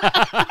moon.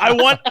 I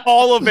want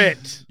all of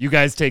it. You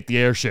guys take the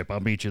airship. I'll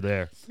meet you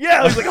there.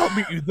 Yeah, he's like, I'll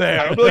meet you there.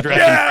 I'm like,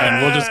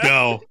 yeah! We'll just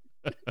go.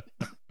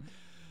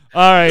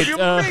 All right.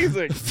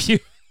 Amazing.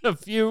 A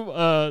few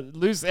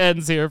loose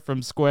ends here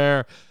from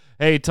Square.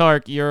 Hey,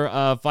 Tark, your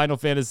Final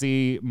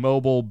Fantasy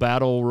Mobile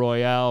Battle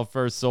Royale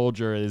First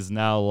Soldier is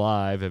now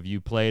live. Have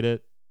you played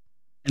it?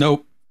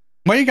 Nope.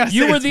 Why you gotta say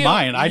it's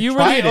mine? You were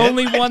the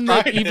only one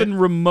that even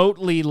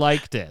remotely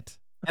liked it.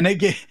 And I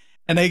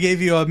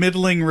gave you a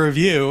middling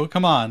review.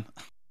 Come on.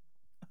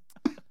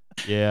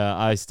 Yeah,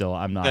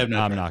 I'm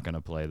not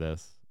gonna play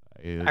this.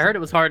 I heard it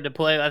was hard to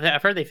play.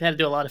 I've heard they've had to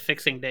do a lot of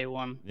fixing day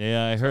one.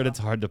 Yeah, I heard it's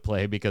hard to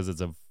play because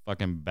it's a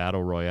fucking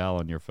battle royale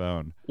on your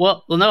phone.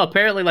 Well, no.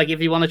 Apparently, like if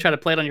you want to try to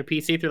play it on your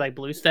PC through like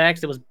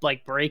BlueStacks, it was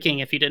like breaking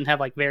if you didn't have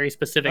like very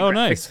specific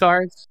graphics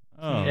cards.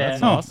 Oh, yeah.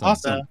 That's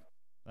awesome.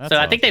 So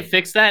I think they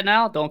fixed that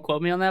now. Don't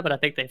quote me on that, but I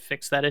think they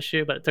fixed that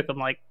issue. But it took them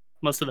like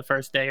most of the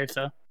first day or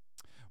so.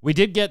 We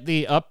did get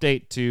the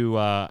update to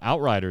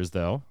Outriders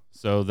though.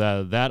 So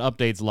that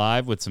update's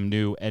live with some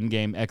new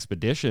endgame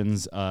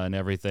expeditions and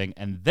everything.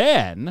 And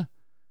then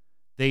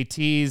they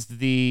teased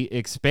the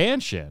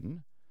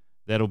expansion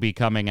that'll be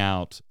coming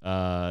out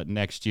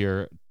next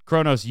year.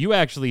 Kronos, you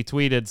actually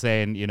tweeted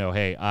saying,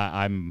 hey,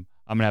 I'm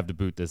gonna have to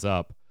boot this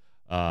up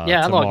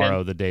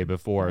tomorrow, the day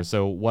before.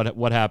 So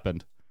what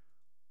happened?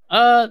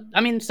 So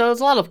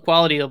there's a lot of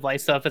quality of life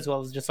stuff as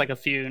well as just like a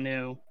few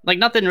new, like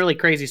nothing really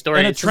crazy stories.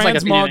 And a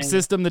transmog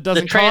system that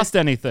doesn't cost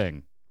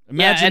anything.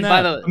 Imagine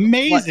that.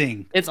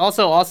 Amazing. It's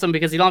also awesome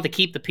because you don't have to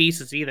keep the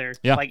pieces either.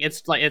 Yeah.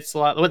 It's a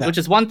lot, which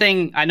is one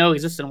thing I know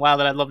exists in WoW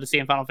that I'd love to see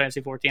in Final Fantasy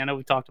 14. I know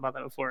we've talked about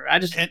that before.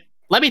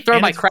 Let me throw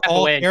my crap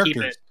away and keep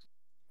it.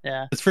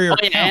 Yeah. It's for your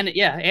account.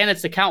 And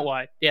it's account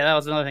wide. Yeah, that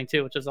was another thing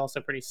too, which is also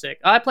pretty sick.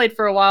 I played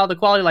for a while. The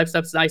quality of life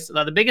stuff's nice.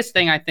 The biggest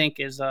thing I think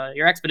is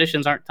your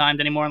expeditions aren't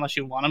timed anymore unless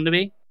you want them to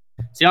be.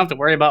 So you don't have to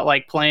worry about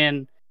like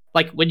playing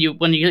like when you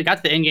got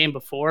to the end game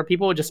before,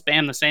 people would just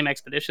spam the same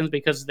expeditions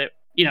because they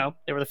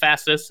were the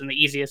fastest and the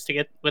easiest to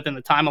get within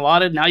the time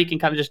allotted. Now you can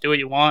kind of just do what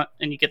you want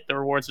and you get the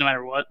rewards no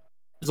matter what,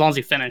 as long as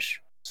you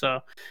finish. So,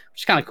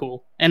 which is kind of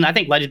cool. And I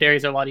think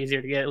legendaries are a lot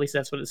easier to get. At least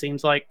that's what it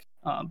seems like.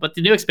 But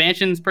the new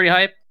expansion's pretty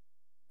hype.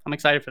 I'm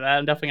excited for that.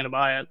 I'm definitely gonna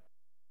buy it.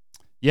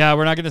 Yeah,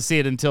 we're not gonna see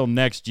it until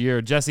next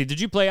year. Jesse, did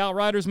you play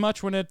Outriders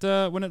much when it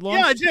launched?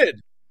 Yeah, I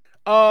did.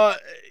 I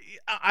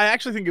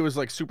actually think it was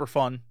like super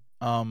fun.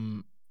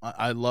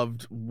 I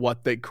loved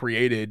what they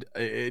created.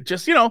 It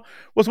just,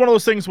 was one of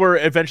those things where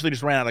it eventually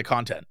just ran out of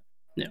content.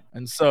 Yeah.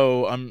 And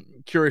so I'm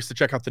curious to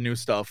check out the new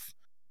stuff.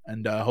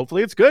 And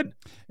hopefully it's good.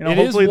 It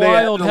hopefully is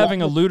wild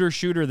having a looter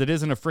shooter that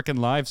isn't a freaking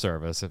live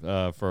service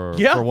for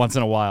once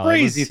in a while.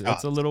 Crazy.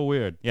 It's a little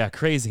weird. Yeah,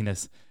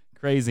 craziness.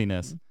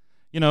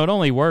 It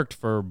only worked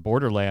for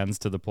Borderlands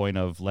to the point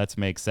of let's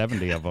make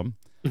 70 of them.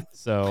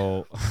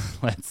 So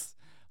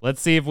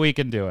let's see if we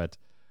can do it.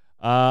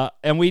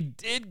 And we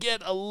did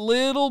get a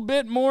little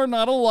bit more,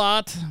 not a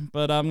lot,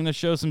 but I'm going to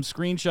show some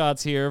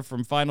screenshots here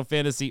from Final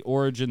Fantasy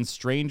Origins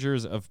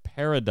Strangers of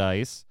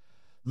Paradise.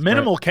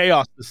 Minimal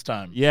chaos this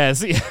time.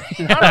 Yes.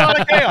 Not a lot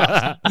of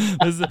chaos.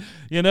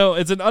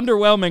 It's an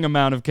underwhelming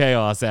amount of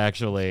chaos,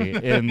 actually.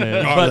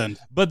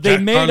 But they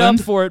Jack made Garland?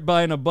 up for it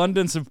by an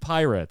abundance of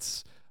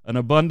pirates.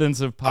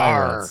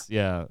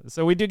 Yeah.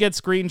 So we do get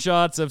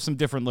screenshots of some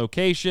different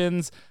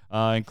locations,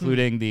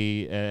 including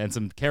and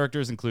some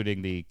characters,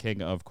 including the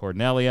King of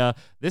Cornelia.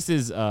 This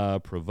is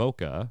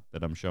Provoca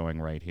that I'm showing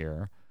right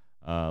here.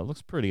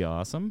 Looks pretty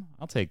awesome.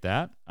 I'll take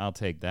that.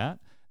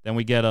 Then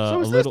we get a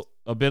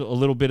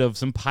little bit of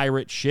some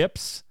pirate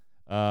ships.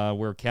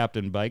 Where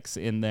Captain Bike's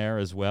in there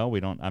as well.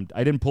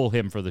 I didn't pull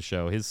him for the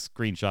show. His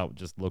screenshot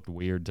just looked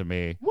weird to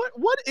me.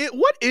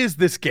 What is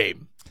this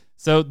game?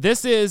 So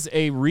this is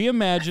a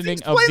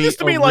reimagining of the this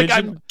to me like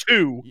I'm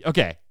 2.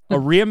 Okay, a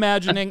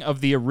reimagining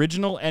of the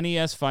original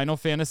NES Final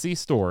Fantasy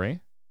story,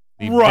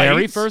 the Right.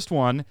 very first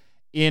one,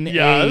 in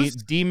a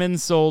Demon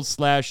Souls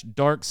 /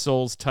 Dark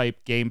Souls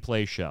type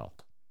gameplay shell.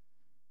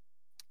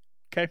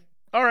 Okay.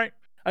 All right.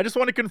 I just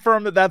want to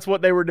confirm that that's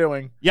what they were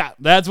doing. Yeah,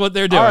 that's what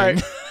they're doing. All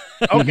right.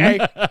 Okay.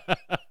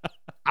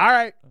 All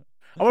right.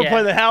 I'm gonna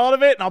play the hell out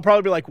of it, and I'll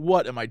probably be like,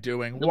 "What am I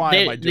doing? Why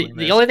am I doing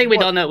this?" The only thing we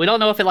don't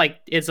know if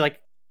it's like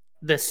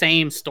the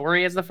same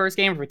story as the first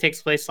game, or if it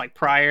takes place like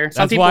prior.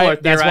 That's why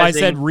I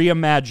said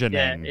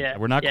reimagining. Yeah,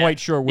 We're not quite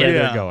sure where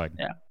they're going.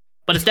 Yeah,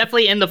 but it's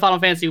definitely in the Final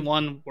Fantasy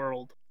 1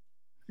 world.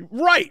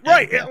 Right.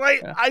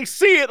 I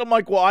see it. I'm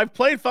like, well, I've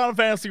played Final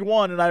Fantasy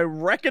 1, and I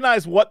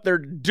recognize what they're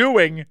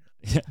doing,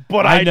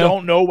 but I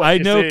don't know what I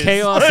this know is.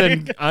 Chaos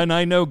and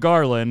I know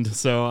Garland,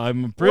 so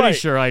I'm pretty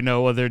sure I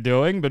know what they're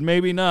doing, but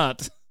maybe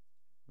not.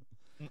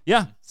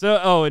 Yeah.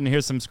 So, and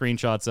here's some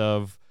screenshots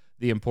of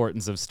the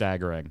importance of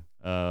staggering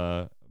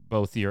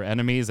both your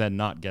enemies and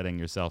not getting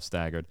yourself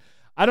staggered.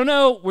 I don't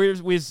know.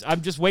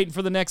 I'm just waiting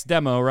for the next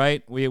demo,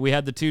 right? We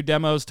had the 2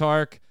 demos,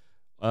 Tark.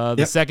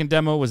 The second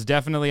demo was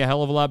definitely a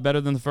hell of a lot better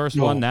than the first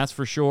one, that's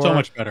for sure. So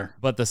much better.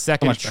 But the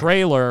second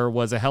trailer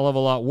was a hell of a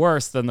lot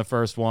worse than the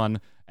first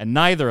one, and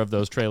neither of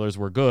those trailers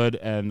were good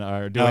and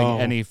are doing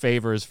any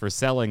favors for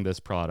selling this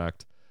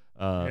product.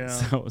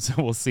 So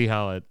we'll see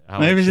how it.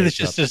 Maybe they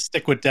should just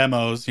stick with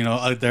demos. Their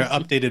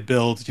updated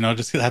builds.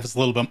 Just have us a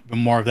little bit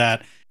more of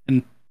that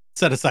and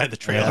set aside the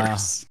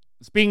trailers.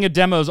 Speaking of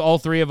demos, all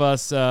three of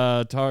us,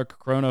 Tark,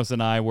 Kronos,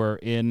 and I were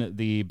in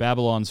the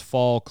Babylon's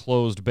Fall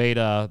closed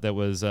beta that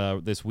was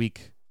this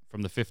week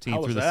from the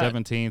 15th through the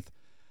 17th.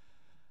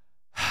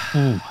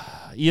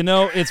 You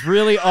know, it's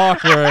really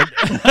awkward.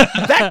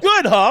 That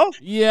good, huh?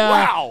 Yeah.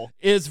 Wow.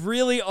 It's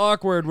really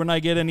awkward when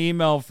I get an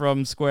email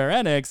from Square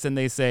Enix and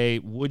they say,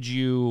 would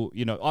you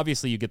know,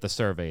 obviously you get the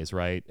surveys,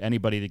 right?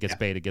 Anybody that gets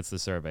beta gets the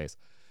surveys.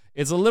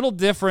 It's a little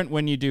different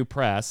when you do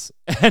press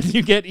and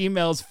you get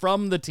emails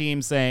from the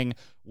team saying,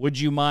 would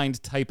you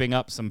mind typing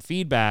up some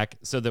feedback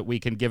so that we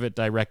can give it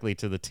directly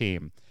to the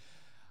team?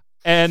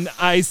 And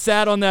I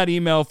sat on that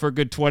email for a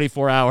good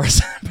 24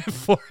 hours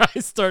before I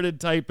started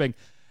typing.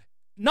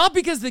 Not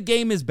because the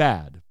game is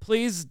bad.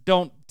 Please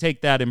don't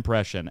take that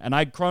impression.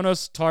 And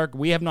Kronos, Tark,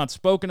 we have not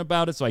spoken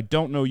about it, so I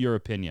don't know your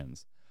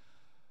opinions.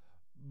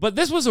 But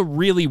this was a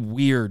really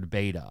weird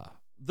beta.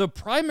 The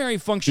primary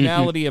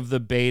functionality of the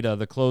beta,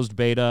 the closed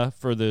beta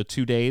for the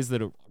 2 days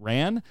that it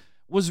ran,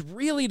 was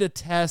really to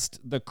test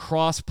the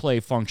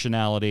cross-play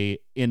functionality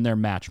in their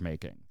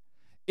matchmaking.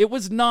 It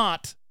was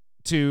not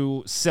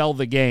to sell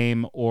the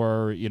game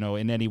or, you know,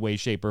 in any way,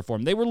 shape, or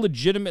form. They were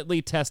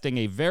legitimately testing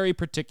a very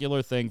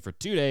particular thing for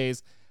 2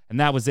 days, and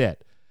that was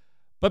it.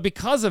 But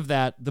because of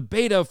that, the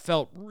beta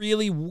felt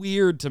really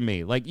weird to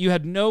me. Like, you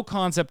had no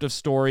concept of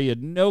story, you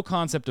had no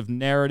concept of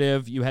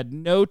narrative, you had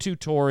no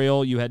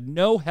tutorial, you had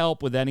no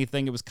help with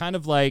anything. It was kind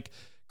of like,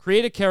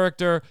 create a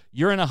character,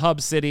 you're in a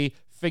hub city,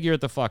 figure it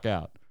the fuck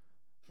out.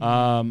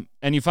 And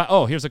you find,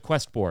 oh, here's a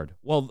quest board.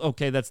 Well,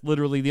 okay, that's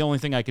literally the only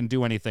thing I can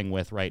do anything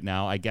with right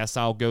now. I guess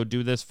I'll go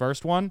do this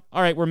first one.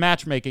 All right, we're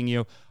matchmaking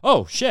you.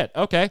 Oh, shit.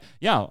 Okay.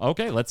 Yeah,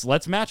 okay, let's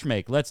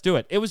matchmake. Let's do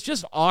it. It was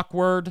just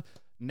awkward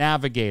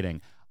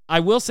navigating.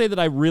 I will say that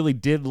I really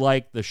did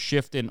like the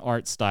shift in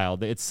art style.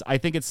 I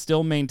think it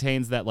still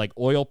maintains that like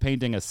oil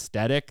painting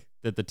aesthetic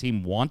that the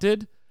team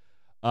wanted,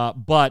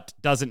 but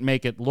doesn't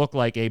make it look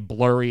like a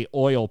blurry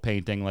oil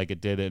painting like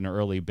it did in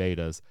early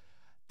betas.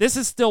 This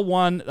is still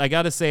one, I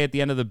got to say, at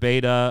the end of the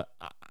beta,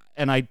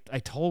 and I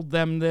told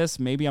them this,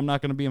 maybe I'm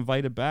not going to be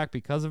invited back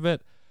because of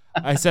it.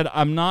 I said,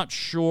 I'm not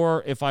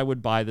sure if I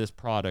would buy this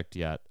product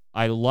yet.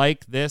 I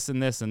like this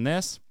and this and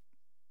this.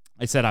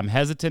 I said, I'm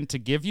hesitant to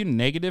give you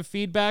negative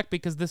feedback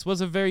because this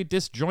was a very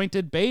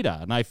disjointed beta,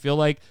 and I feel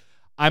like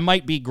I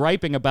might be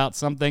griping about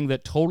something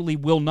that totally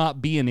will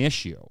not be an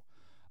issue.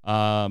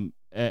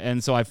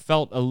 And so I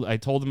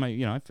told them,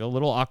 I feel a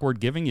little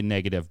awkward giving you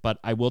negative, but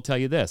I will tell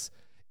you this.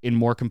 In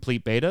more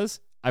complete betas,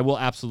 I will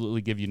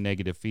absolutely give you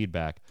negative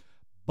feedback.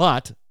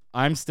 But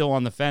I'm still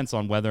on the fence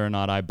on whether or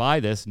not I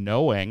buy this,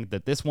 knowing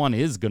that this one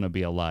is going to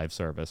be a live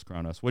service,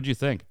 Kronos. What do you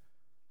think?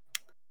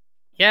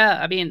 Yeah,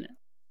 I mean,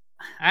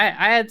 I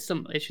had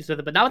some issues with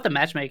it, but not with the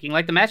matchmaking.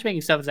 Like, the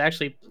matchmaking stuff is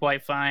actually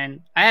quite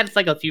fine. I had,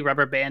 like, a few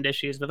rubber band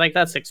issues, but, like,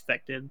 that's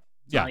expected.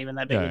 It's not even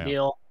that big a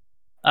deal.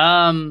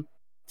 To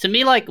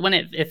me, like,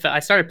 if I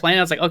started playing,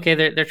 I was like, okay,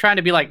 they're trying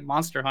to be like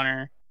Monster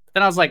Hunter. But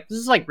then I was like, this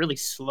is, like, really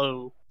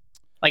slow.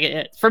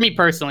 Like, for me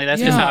personally,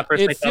 that's just how I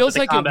personally felt. It feels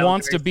like it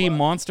wants to be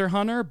Monster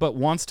Hunter, but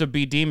wants to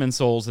be Demon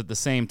Souls at the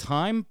same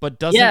time, but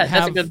doesn't have...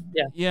 That's a good...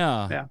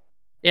 Yeah,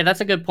 that's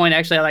a good point,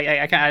 actually. Like,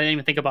 I didn't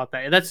even think about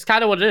that. That's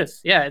kind of what it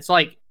is. Yeah, it's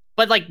like...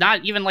 But, like,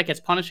 not even like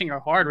it's punishing or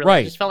hard, really. Right.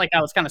 I just felt like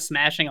I was kind of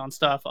smashing on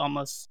stuff,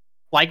 almost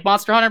like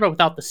Monster Hunter, but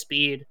without the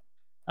speed.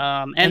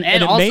 And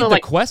it also, made the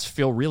like, quest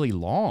feel really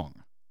long.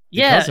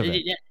 Yeah,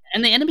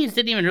 and the enemies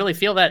didn't even really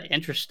feel that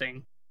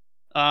interesting.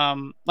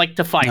 Like,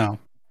 to fight. No.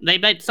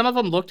 Some of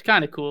them looked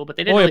kind of cool, but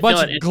they didn't really feel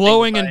that interesting.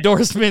 Glowing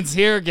endorsements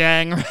here,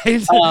 gang,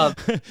 right?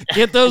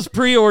 Get those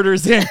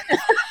pre-orders in.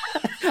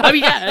 I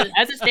mean, yeah,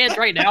 as it stands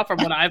right now, from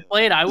what I've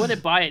played, I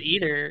wouldn't buy it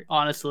either,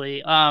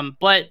 honestly.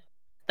 But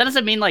that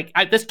doesn't mean, like,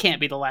 this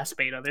can't be the last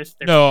beta. There's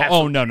no.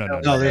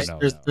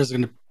 There's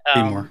going to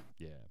be more.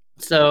 Yeah.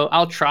 So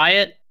I'll try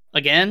it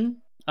again.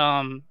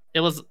 It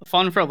was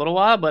fun for a little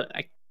while, but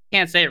I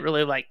can't say it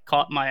really, like,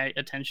 caught my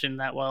attention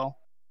that well,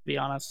 to be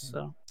honest.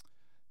 So,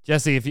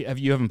 Jesse, if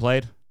you haven't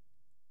played.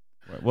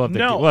 We'll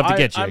have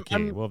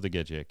to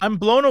get you. I'm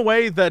blown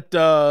away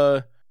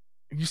that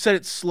you said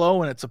it's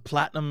slow and it's a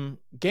Platinum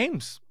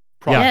Games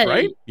product,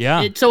 right?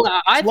 Yeah. So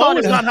I thought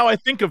it's not how I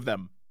think of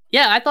them.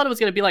 Yeah, I thought it was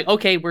gonna be like,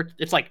 okay,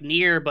 it's like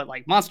Nier, but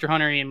like Monster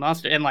Hunter and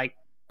like,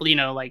 you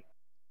know, like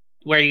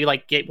where you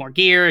like get more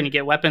gear and you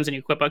get weapons and you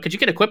equip, because you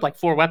can equip like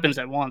 4 weapons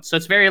at once. So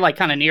it's very like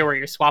kind of Nier where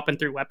you're swapping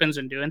through weapons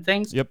and doing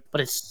things. Yep.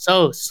 But it's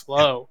so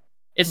slow.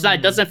 It's not.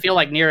 It doesn't feel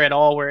like Nier at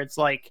all. Where it's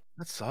like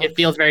it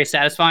feels very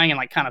satisfying and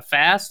like kind of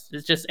fast.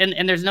 It's just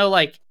and there's no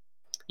like,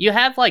 you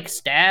have like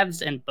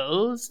stabs and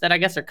bows that I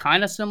guess are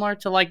kind of similar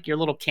to like your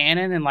little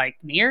cannon and like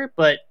Nier,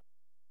 but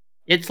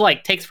it's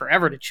like takes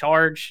forever to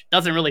charge.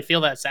 Doesn't really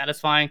feel that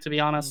satisfying, to be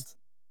honest.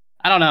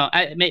 I don't know.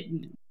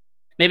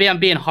 Maybe I'm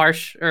being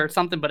harsh or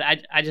something, but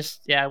I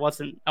just I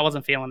wasn't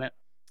feeling it.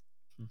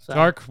 So.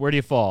 Dark, where do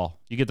you fall?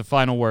 You get the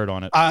final word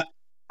on it.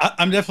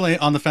 I'm definitely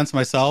on the fence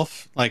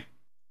myself. Like,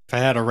 if I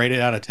had to rate it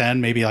out of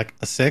 10, maybe like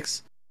a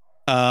 6.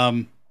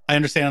 I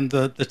understand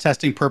the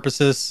testing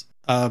purposes.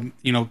 That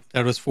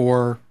was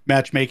for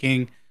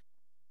matchmaking.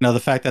 The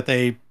fact that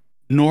they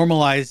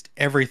normalized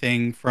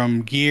everything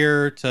from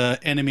gear to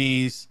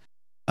enemies.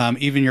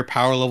 Even your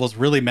power levels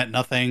really meant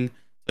nothing.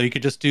 So you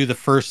could just do the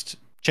first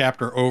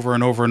chapter over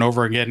and over and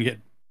over again and get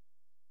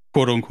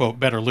quote unquote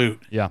better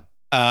loot. Yeah.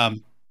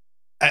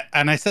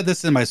 And I said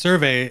this in my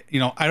survey,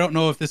 I don't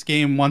know if this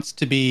game wants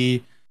to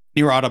be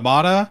Nier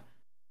Automata,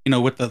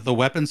 with the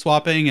weapon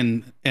swapping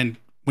and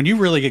when you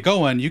really get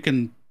going, you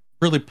can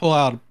really pour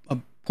out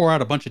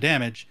a bunch of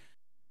damage,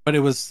 but it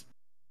was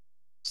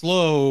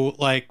slow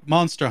like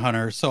Monster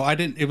Hunter. So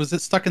it was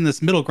stuck in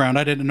this middle ground.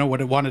 I didn't know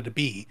what it wanted to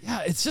be.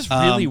 Yeah, it's just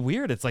really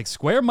weird. It's like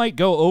Square might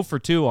go 0 for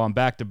 2 on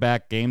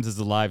back-to-back games as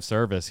a live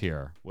service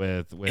here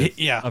with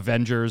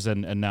Avengers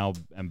and now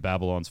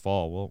Babylon's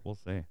Fall. We'll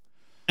see.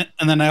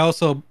 And then I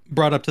also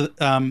brought up to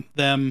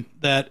them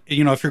that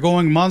if you're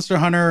going Monster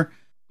Hunter,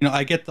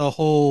 I get the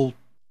whole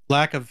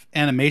lack of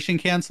animation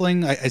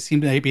canceling. I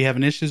seem to maybe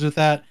having issues with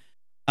that.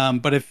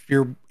 But if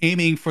you're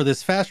aiming for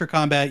this faster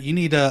combat, you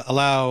need to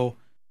allow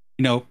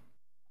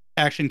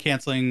action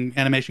canceling,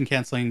 animation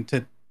canceling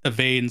to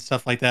evade and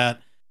stuff like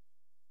that.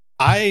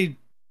 I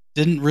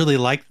didn't really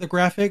like the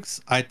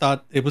graphics. I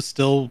thought it was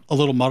still a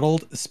little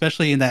muddled,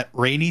 especially in that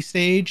rainy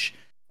stage.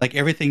 Like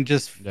everything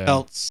just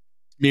felt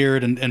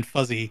smeared and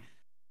fuzzy.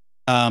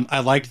 I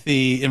liked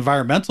the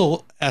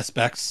environmental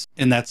aspects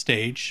in that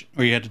stage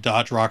where you had to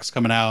dodge rocks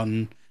coming out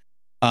and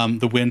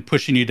the wind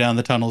pushing you down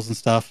the tunnels and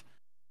stuff.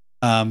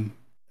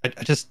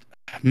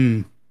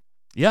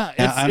 Yeah,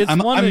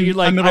 it's one that you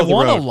like. I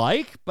want to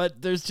like,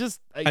 but there's just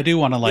I do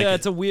want to like. Yeah,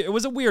 it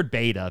was a weird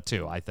beta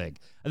too. I think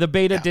the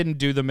beta didn't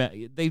do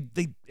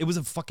it was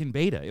a fucking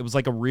beta. It was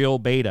like a real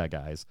beta,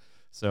 guys.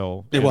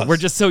 So we're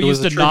just so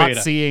used to not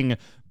beta. Seeing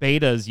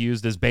betas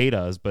used as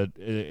betas, but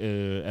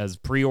as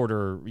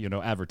pre-order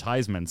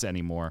advertisements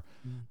anymore.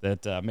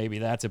 That maybe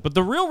that's it. But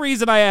the real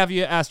reason I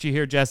asked you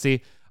here,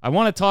 Jesse, I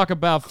want to talk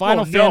about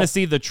Final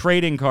Fantasy, the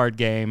trading card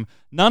game.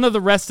 None of the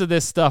rest of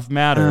this stuff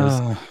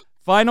matters.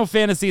 Final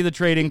Fantasy, the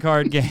trading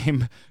card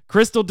game,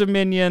 Crystal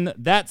Dominion,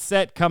 that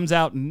set comes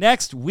out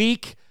next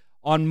week.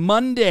 On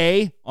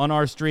Monday on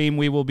our stream,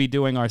 we will be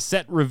doing our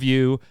set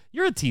review.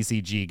 You're a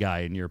TCG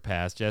guy in your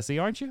past, Jesse,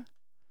 aren't you?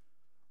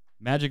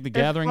 Magic the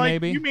Gathering,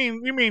 maybe? You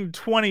mean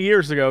 20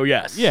 years ago,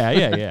 yes. Yeah.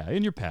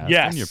 In your past.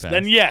 Yes, in your past.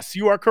 Then yes,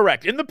 you are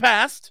correct. In the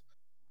past,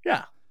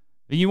 yeah.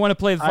 You want to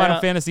play the Final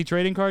Fantasy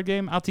trading card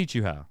game? I'll teach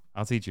you how.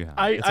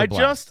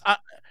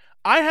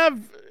 I have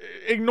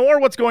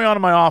ignore what's going on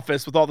in my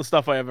office with all the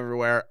stuff I have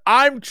everywhere.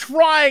 I'm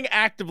trying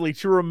actively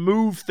to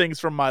remove things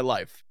from my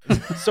life.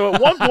 So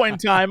at one point in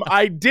time,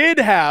 I did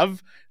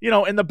have,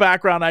 in the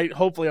background,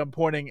 hopefully I'm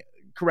pointing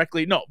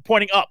correctly. No,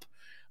 pointing up.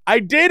 I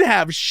did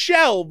have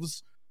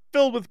shelves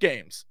filled with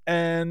games.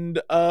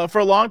 And for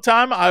a long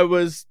time, I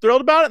was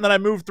thrilled about it. And then I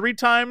moved 3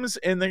 times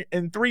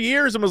in 3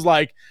 years and was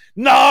like,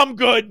 no, I'm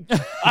good.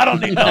 I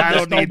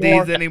don't need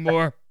these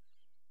anymore.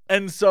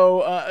 And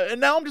so,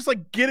 and now I'm just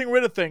like getting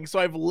rid of things. So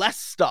I have less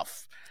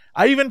stuff.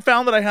 I even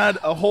found that I had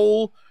a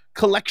whole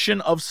collection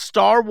of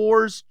Star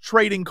Wars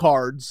trading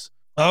cards.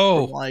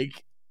 Oh, from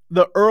like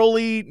the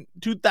early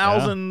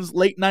 2000s,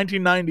 late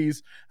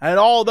 1990s. I had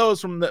all those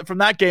from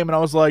that game. And I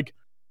was like,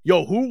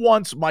 yo, who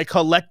wants my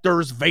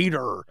collector's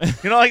Vader? I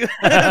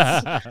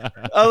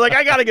was like,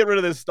 I got to get rid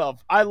of this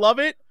stuff. I love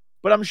it,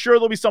 but I'm sure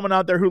there'll be someone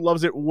out there who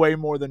loves it way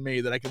more than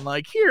me that I can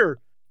here.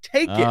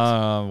 Take it.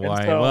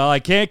 Well, I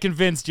can't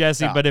convince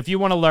Jesse, but if you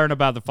want to learn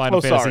about the Final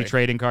Fantasy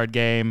trading card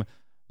game,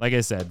 like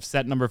I said,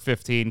 set number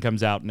 15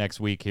 comes out next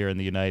week here in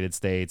the United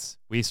States.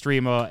 We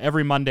stream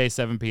every Monday,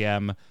 7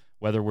 p.m.,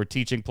 whether we're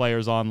teaching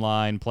players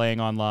online, playing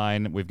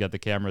online. We've got the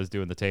cameras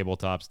doing the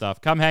tabletop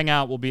stuff. Come hang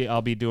out.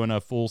 I'll be doing a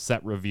full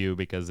set review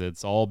because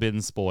it's all been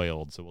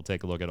spoiled, so we'll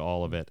take a look at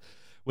all of it.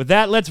 With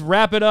that, let's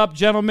wrap it up,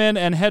 gentlemen,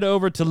 and head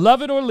over to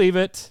Love It or Leave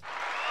It.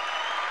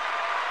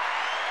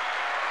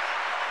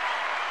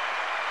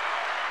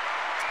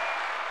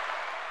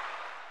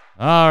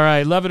 All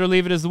right, Love It or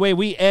Leave It is the way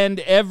we end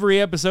every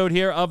episode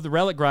here of the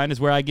Relic Grind, is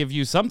where I give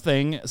you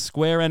something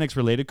Square Enix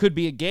related. Could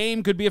be a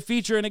game, could be a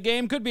feature in a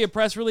game, could be a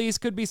press release,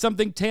 could be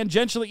something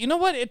tangentially. You know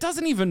what? It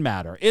doesn't even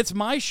matter. It's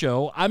my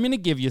show. I'm going to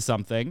give you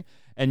something,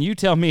 and you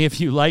tell me if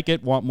you like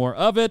it, want more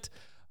of it,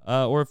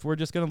 or if we're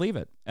just going to leave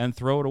it and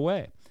throw it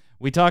away.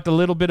 We talked a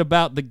little bit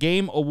about the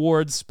Game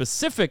Awards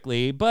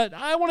specifically, but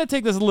I want to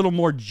take this a little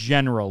more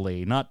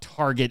generally, not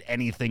target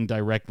anything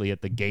directly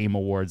at the Game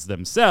Awards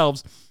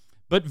themselves,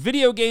 but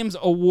video games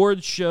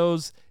award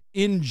shows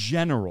in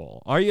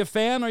general. Are you a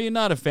fan? Are you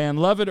not a fan?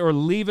 Love it or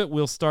leave it?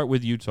 We'll start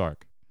with you,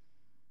 Tark.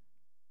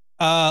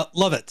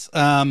 Love it.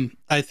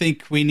 I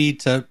think we need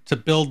to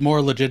build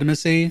more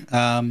legitimacy.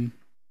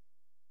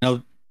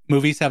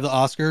 Movies have the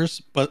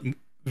Oscars, but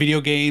video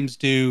games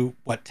do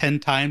 10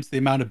 times the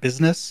amount of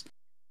business.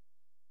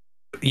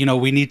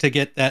 We need to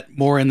get that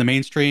more in the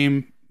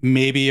mainstream.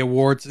 Maybe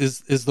awards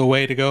is the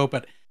way to go,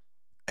 but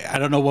I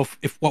don't know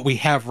if what we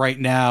have right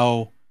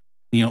now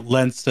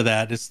lends to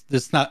that.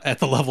 It's not at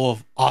the level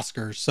of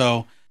Oscars.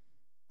 So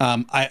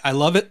I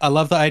love it. I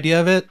love the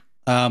idea of it,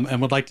 and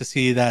would like to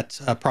see that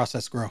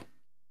process grow.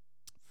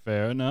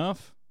 Fair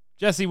enough.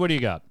 Jesse, what do you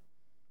got?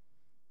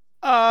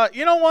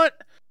 You know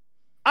what?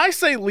 I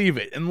say leave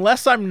it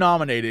unless I'm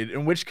nominated,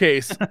 in which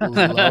case,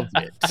 love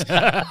it.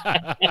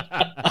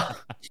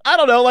 I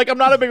don't know. Like, I'm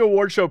not a big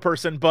award show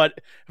person,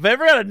 but if I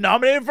ever got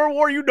nominated for an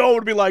award, it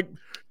would be like,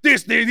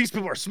 these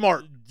people are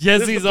smart.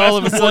 Jesse's all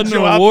of a sudden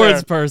an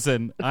awards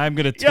person. I'm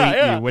going to tweet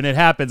you. When it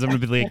happens, I'm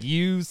going to be like,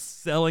 you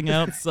selling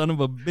out son of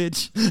a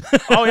bitch.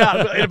 Oh,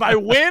 yeah. If I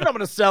win, I'm going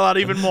to sell out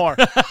even more.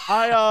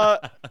 I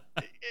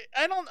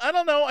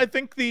don't know. I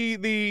think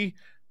the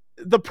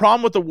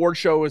problem with the award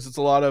show is it's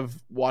a lot of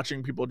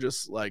watching people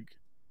just like,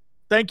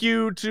 thank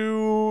you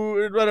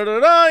to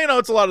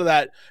it's a lot of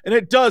that. And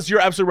it does,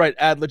 you're absolutely right,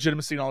 add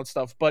legitimacy and all that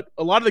stuff. But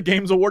a lot of the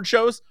games award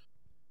shows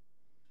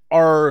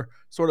are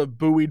sort of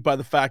buoyed by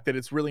the fact that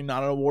it's really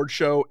not an award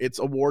show. It's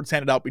awards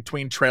handed out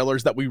between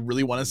trailers that we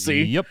really want to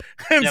see. Yep.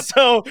 And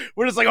so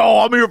we're just like, oh,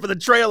 I'm here for the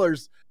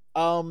trailers.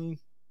 And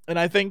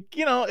I think,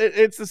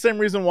 it's the same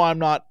reason why I'm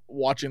not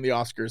watching the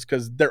Oscars,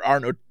 because they're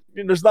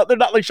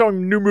not like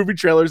showing new movie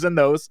trailers in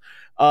those.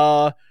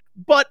 But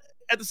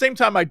at the same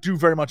time, I do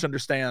very much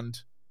understand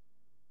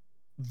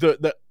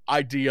the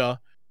idea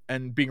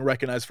and being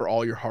recognized for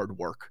all your hard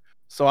work.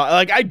 So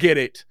I get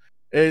it.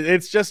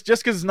 It's just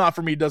because it's not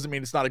for me doesn't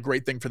mean it's not a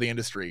great thing for the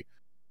industry,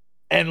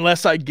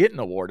 unless I get an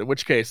award, in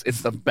which case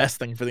it's the best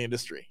thing for the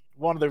industry.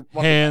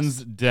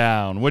 Hands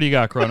down. What do you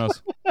got,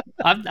 Kronos?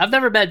 I've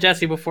never met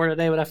Jesse before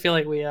today, but I feel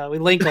like we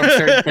link on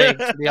certain things.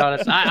 To be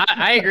honest,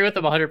 I agree with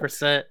him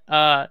 100%.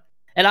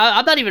 And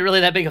I'm not even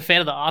really that big a fan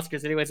of the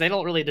Oscars, anyways. They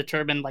don't really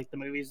determine like the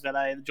movies that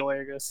I enjoy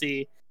or go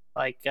see.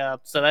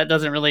 So that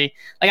doesn't really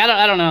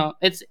I don't know.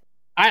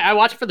 I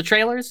watch it for the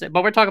trailers,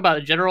 but we're talking about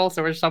it in general,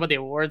 so we're just talking about the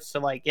awards. So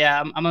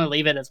I'm gonna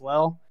leave it as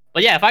well.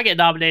 But yeah, if I get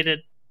nominated,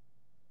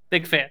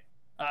 big fan.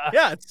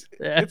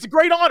 It's a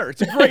great honor.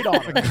 It's a great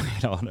honor.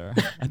 Great honor.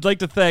 I'd like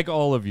to thank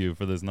all of you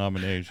for this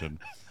nomination.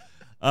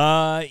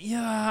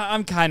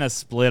 I'm kind of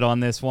split on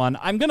this one.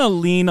 I'm going to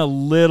lean a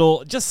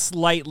little, just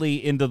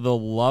slightly into the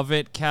love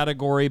it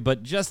category,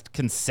 but just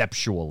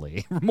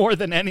conceptually more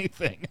than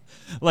anything.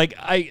 Like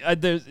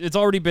it's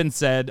already been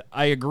said,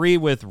 I agree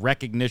with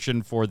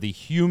recognition for the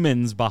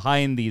humans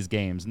behind these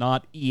games,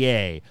 not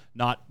EA,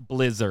 not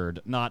Blizzard,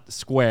 not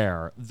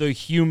Square, the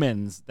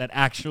humans that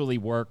actually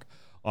work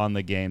on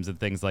the games and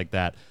things like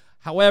that.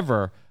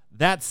 However,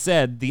 that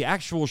said, the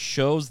actual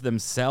shows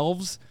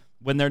themselves,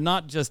 when they're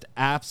not just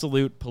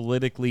absolute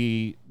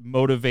politically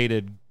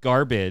motivated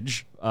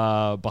garbage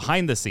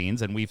behind the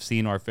scenes, and we've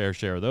seen our fair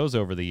share of those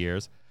over the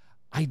years,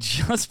 I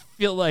just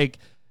feel like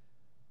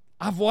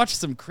I've watched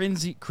some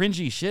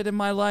cringy shit in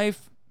my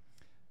life,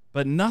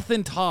 but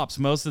nothing tops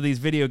most of these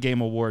video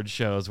game award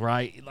shows where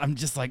I'm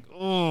just like,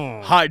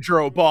 oh.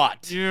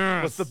 Hydrobot.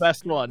 Yes. What's the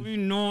best one? We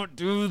not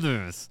do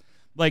this.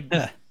 Like,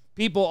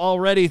 people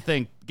already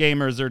think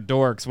gamers are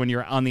dorks when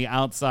you're on the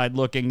outside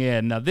looking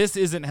in. Now, this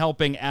isn't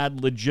helping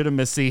add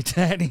legitimacy to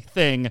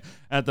anything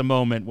at the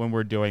moment when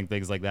we're doing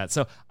things like that.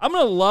 So I'm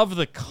going to love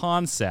the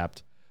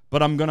concept,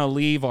 but I'm going to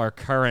leave our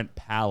current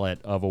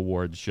palette of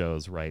award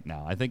shows right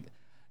now. I think,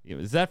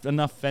 is that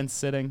enough fence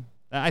sitting?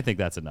 I think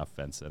that's enough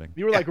fence sitting.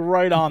 You were like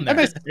right on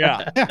there.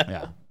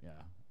 Yeah.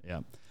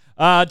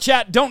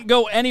 Chat, don't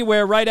go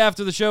anywhere. Right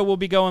after the show, we'll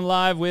be going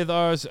live with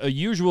our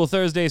usual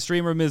Thursday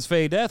streamer, Ms.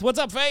 Faye Death. What's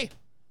up, Faye?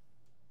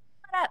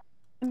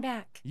 I'm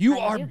back. You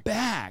are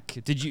back.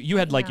 Did you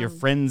had like your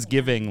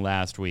Friendsgiving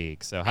last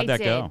week? So how'd that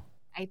go?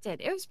 I did.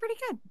 It was pretty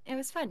good. It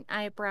was fun.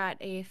 I brought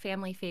a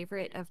family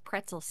favorite of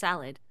pretzel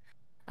salad,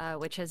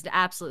 which has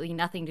absolutely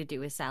nothing to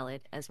do with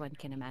salad, as one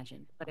can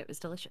imagine, but it was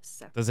delicious.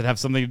 So. Does it have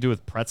something to do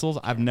with pretzels?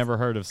 I've never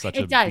heard of such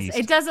a beast.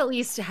 It does at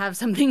least have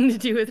something to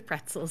do with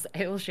pretzels.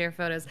 I will share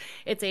photos.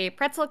 It's a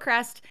pretzel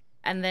crust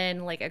and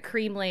then like a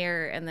cream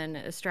layer and then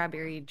a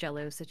strawberry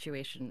jello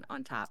situation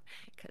on top,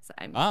 because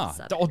I'm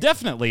Southern.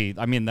 Definitely.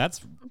 I mean,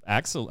 that's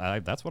that's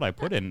what I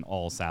put in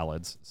all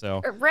salads.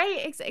 So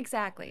right,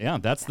 exactly. Yeah,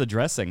 that's the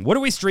dressing. What are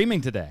we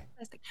streaming today?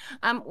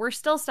 We're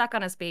still stuck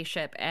on a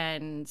spaceship,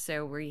 and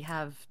so we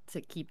have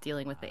to keep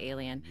dealing with the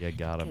alien. You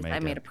gotta make it.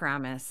 I made a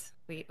promise.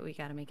 We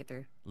gotta make it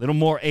through. A little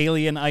more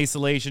alien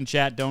isolation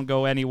chat. Don't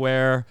go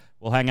anywhere.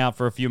 We'll hang out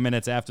for a few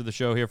minutes after the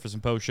show here for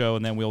some post-show,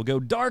 and then we'll go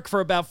dark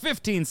for about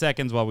 15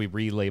 seconds while we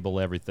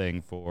relabel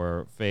everything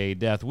for Faye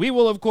Death. We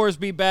will, of course,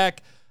 be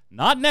back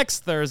not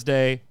next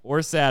Thursday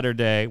or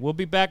Saturday. We'll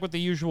be back with the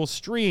usual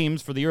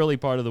streams for the early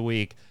part of the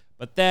week.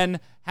 But then,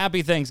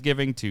 happy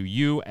Thanksgiving to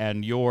you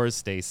and yours.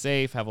 Stay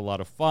safe. Have a lot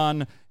of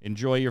fun.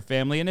 Enjoy your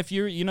family. And if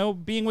you're,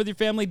 being with your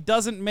family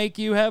doesn't make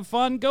you have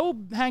fun, go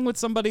hang with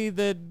somebody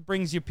that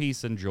brings you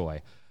peace and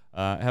joy.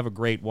 Have a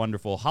great,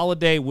 wonderful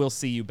holiday. We'll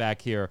see you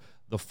back here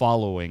the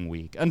following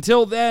week.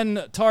 Until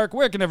then, Tark,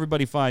 where can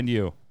everybody find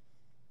you?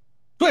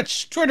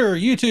 Twitch, Twitter,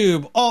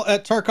 YouTube, all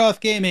at Tarkoth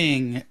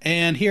Gaming.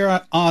 And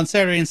here on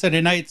Saturday and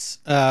Sunday nights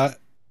on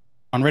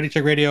Ready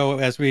Check Radio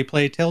as we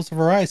play Tales of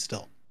Arise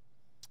still.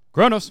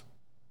 Kronos.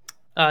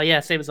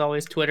 Same as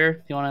always,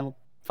 Twitter. If you want to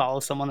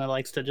follow someone that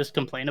likes to just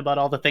complain about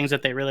all the things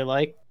that they really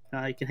like,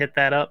 you can hit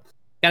that up.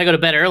 Gotta go to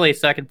bed early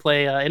so I can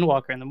play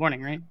Endwalker in the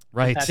morning, right?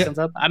 Right. Patch comes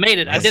up. I made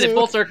it. I did it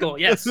full circle.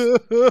 Yes.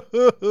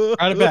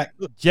 Right it back.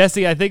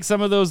 Jesse, I think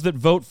some of those that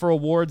vote for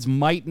awards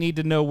might need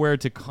to know where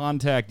to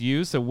contact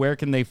you. So where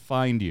can they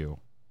find you?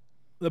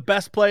 The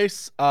best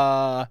place,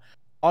 all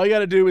you got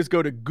to do is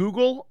go to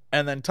Google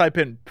and then type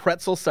in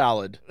pretzel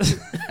salad.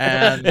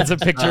 And It's a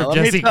picture of let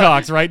me Jesse tell-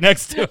 Cox right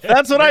next to it.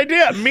 That's what I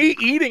did. Me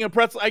eating a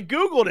pretzel. I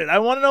Googled it. I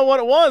want to know what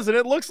it was, and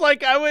it looks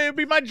like it'd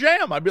be my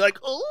jam. I'd be like,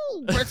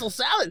 "Oh, pretzel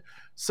salad."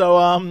 So,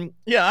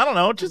 yeah, I don't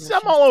know.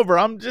 I'm all over.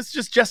 I'm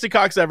just Jesse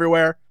Cox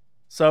everywhere.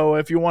 So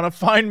if you want to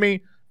find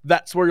me,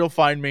 that's where you'll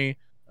find me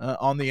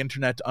on the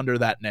internet under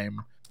that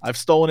name. I've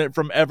stolen it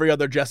from every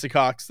other Jesse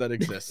Cox that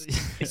exists.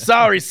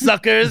 Sorry,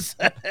 suckers.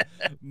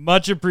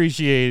 Much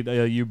appreciate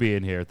you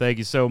being here. Thank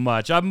you so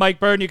much. I'm Mike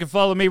Byrne. You can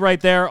follow me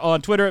right there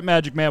on Twitter at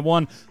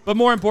MagicMan1. But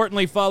more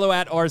importantly, follow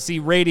at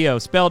RC Radio,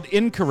 spelled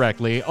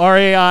incorrectly,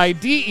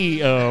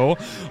 RAIDEO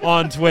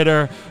on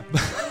Twitter.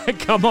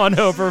 Come on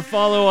over,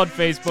 follow on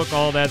Facebook,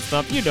 all that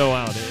stuff. You know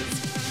how it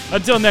is.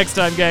 Until next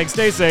time, gang,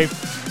 stay safe.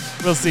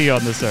 We'll see you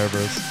on the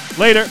servers.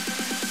 Later.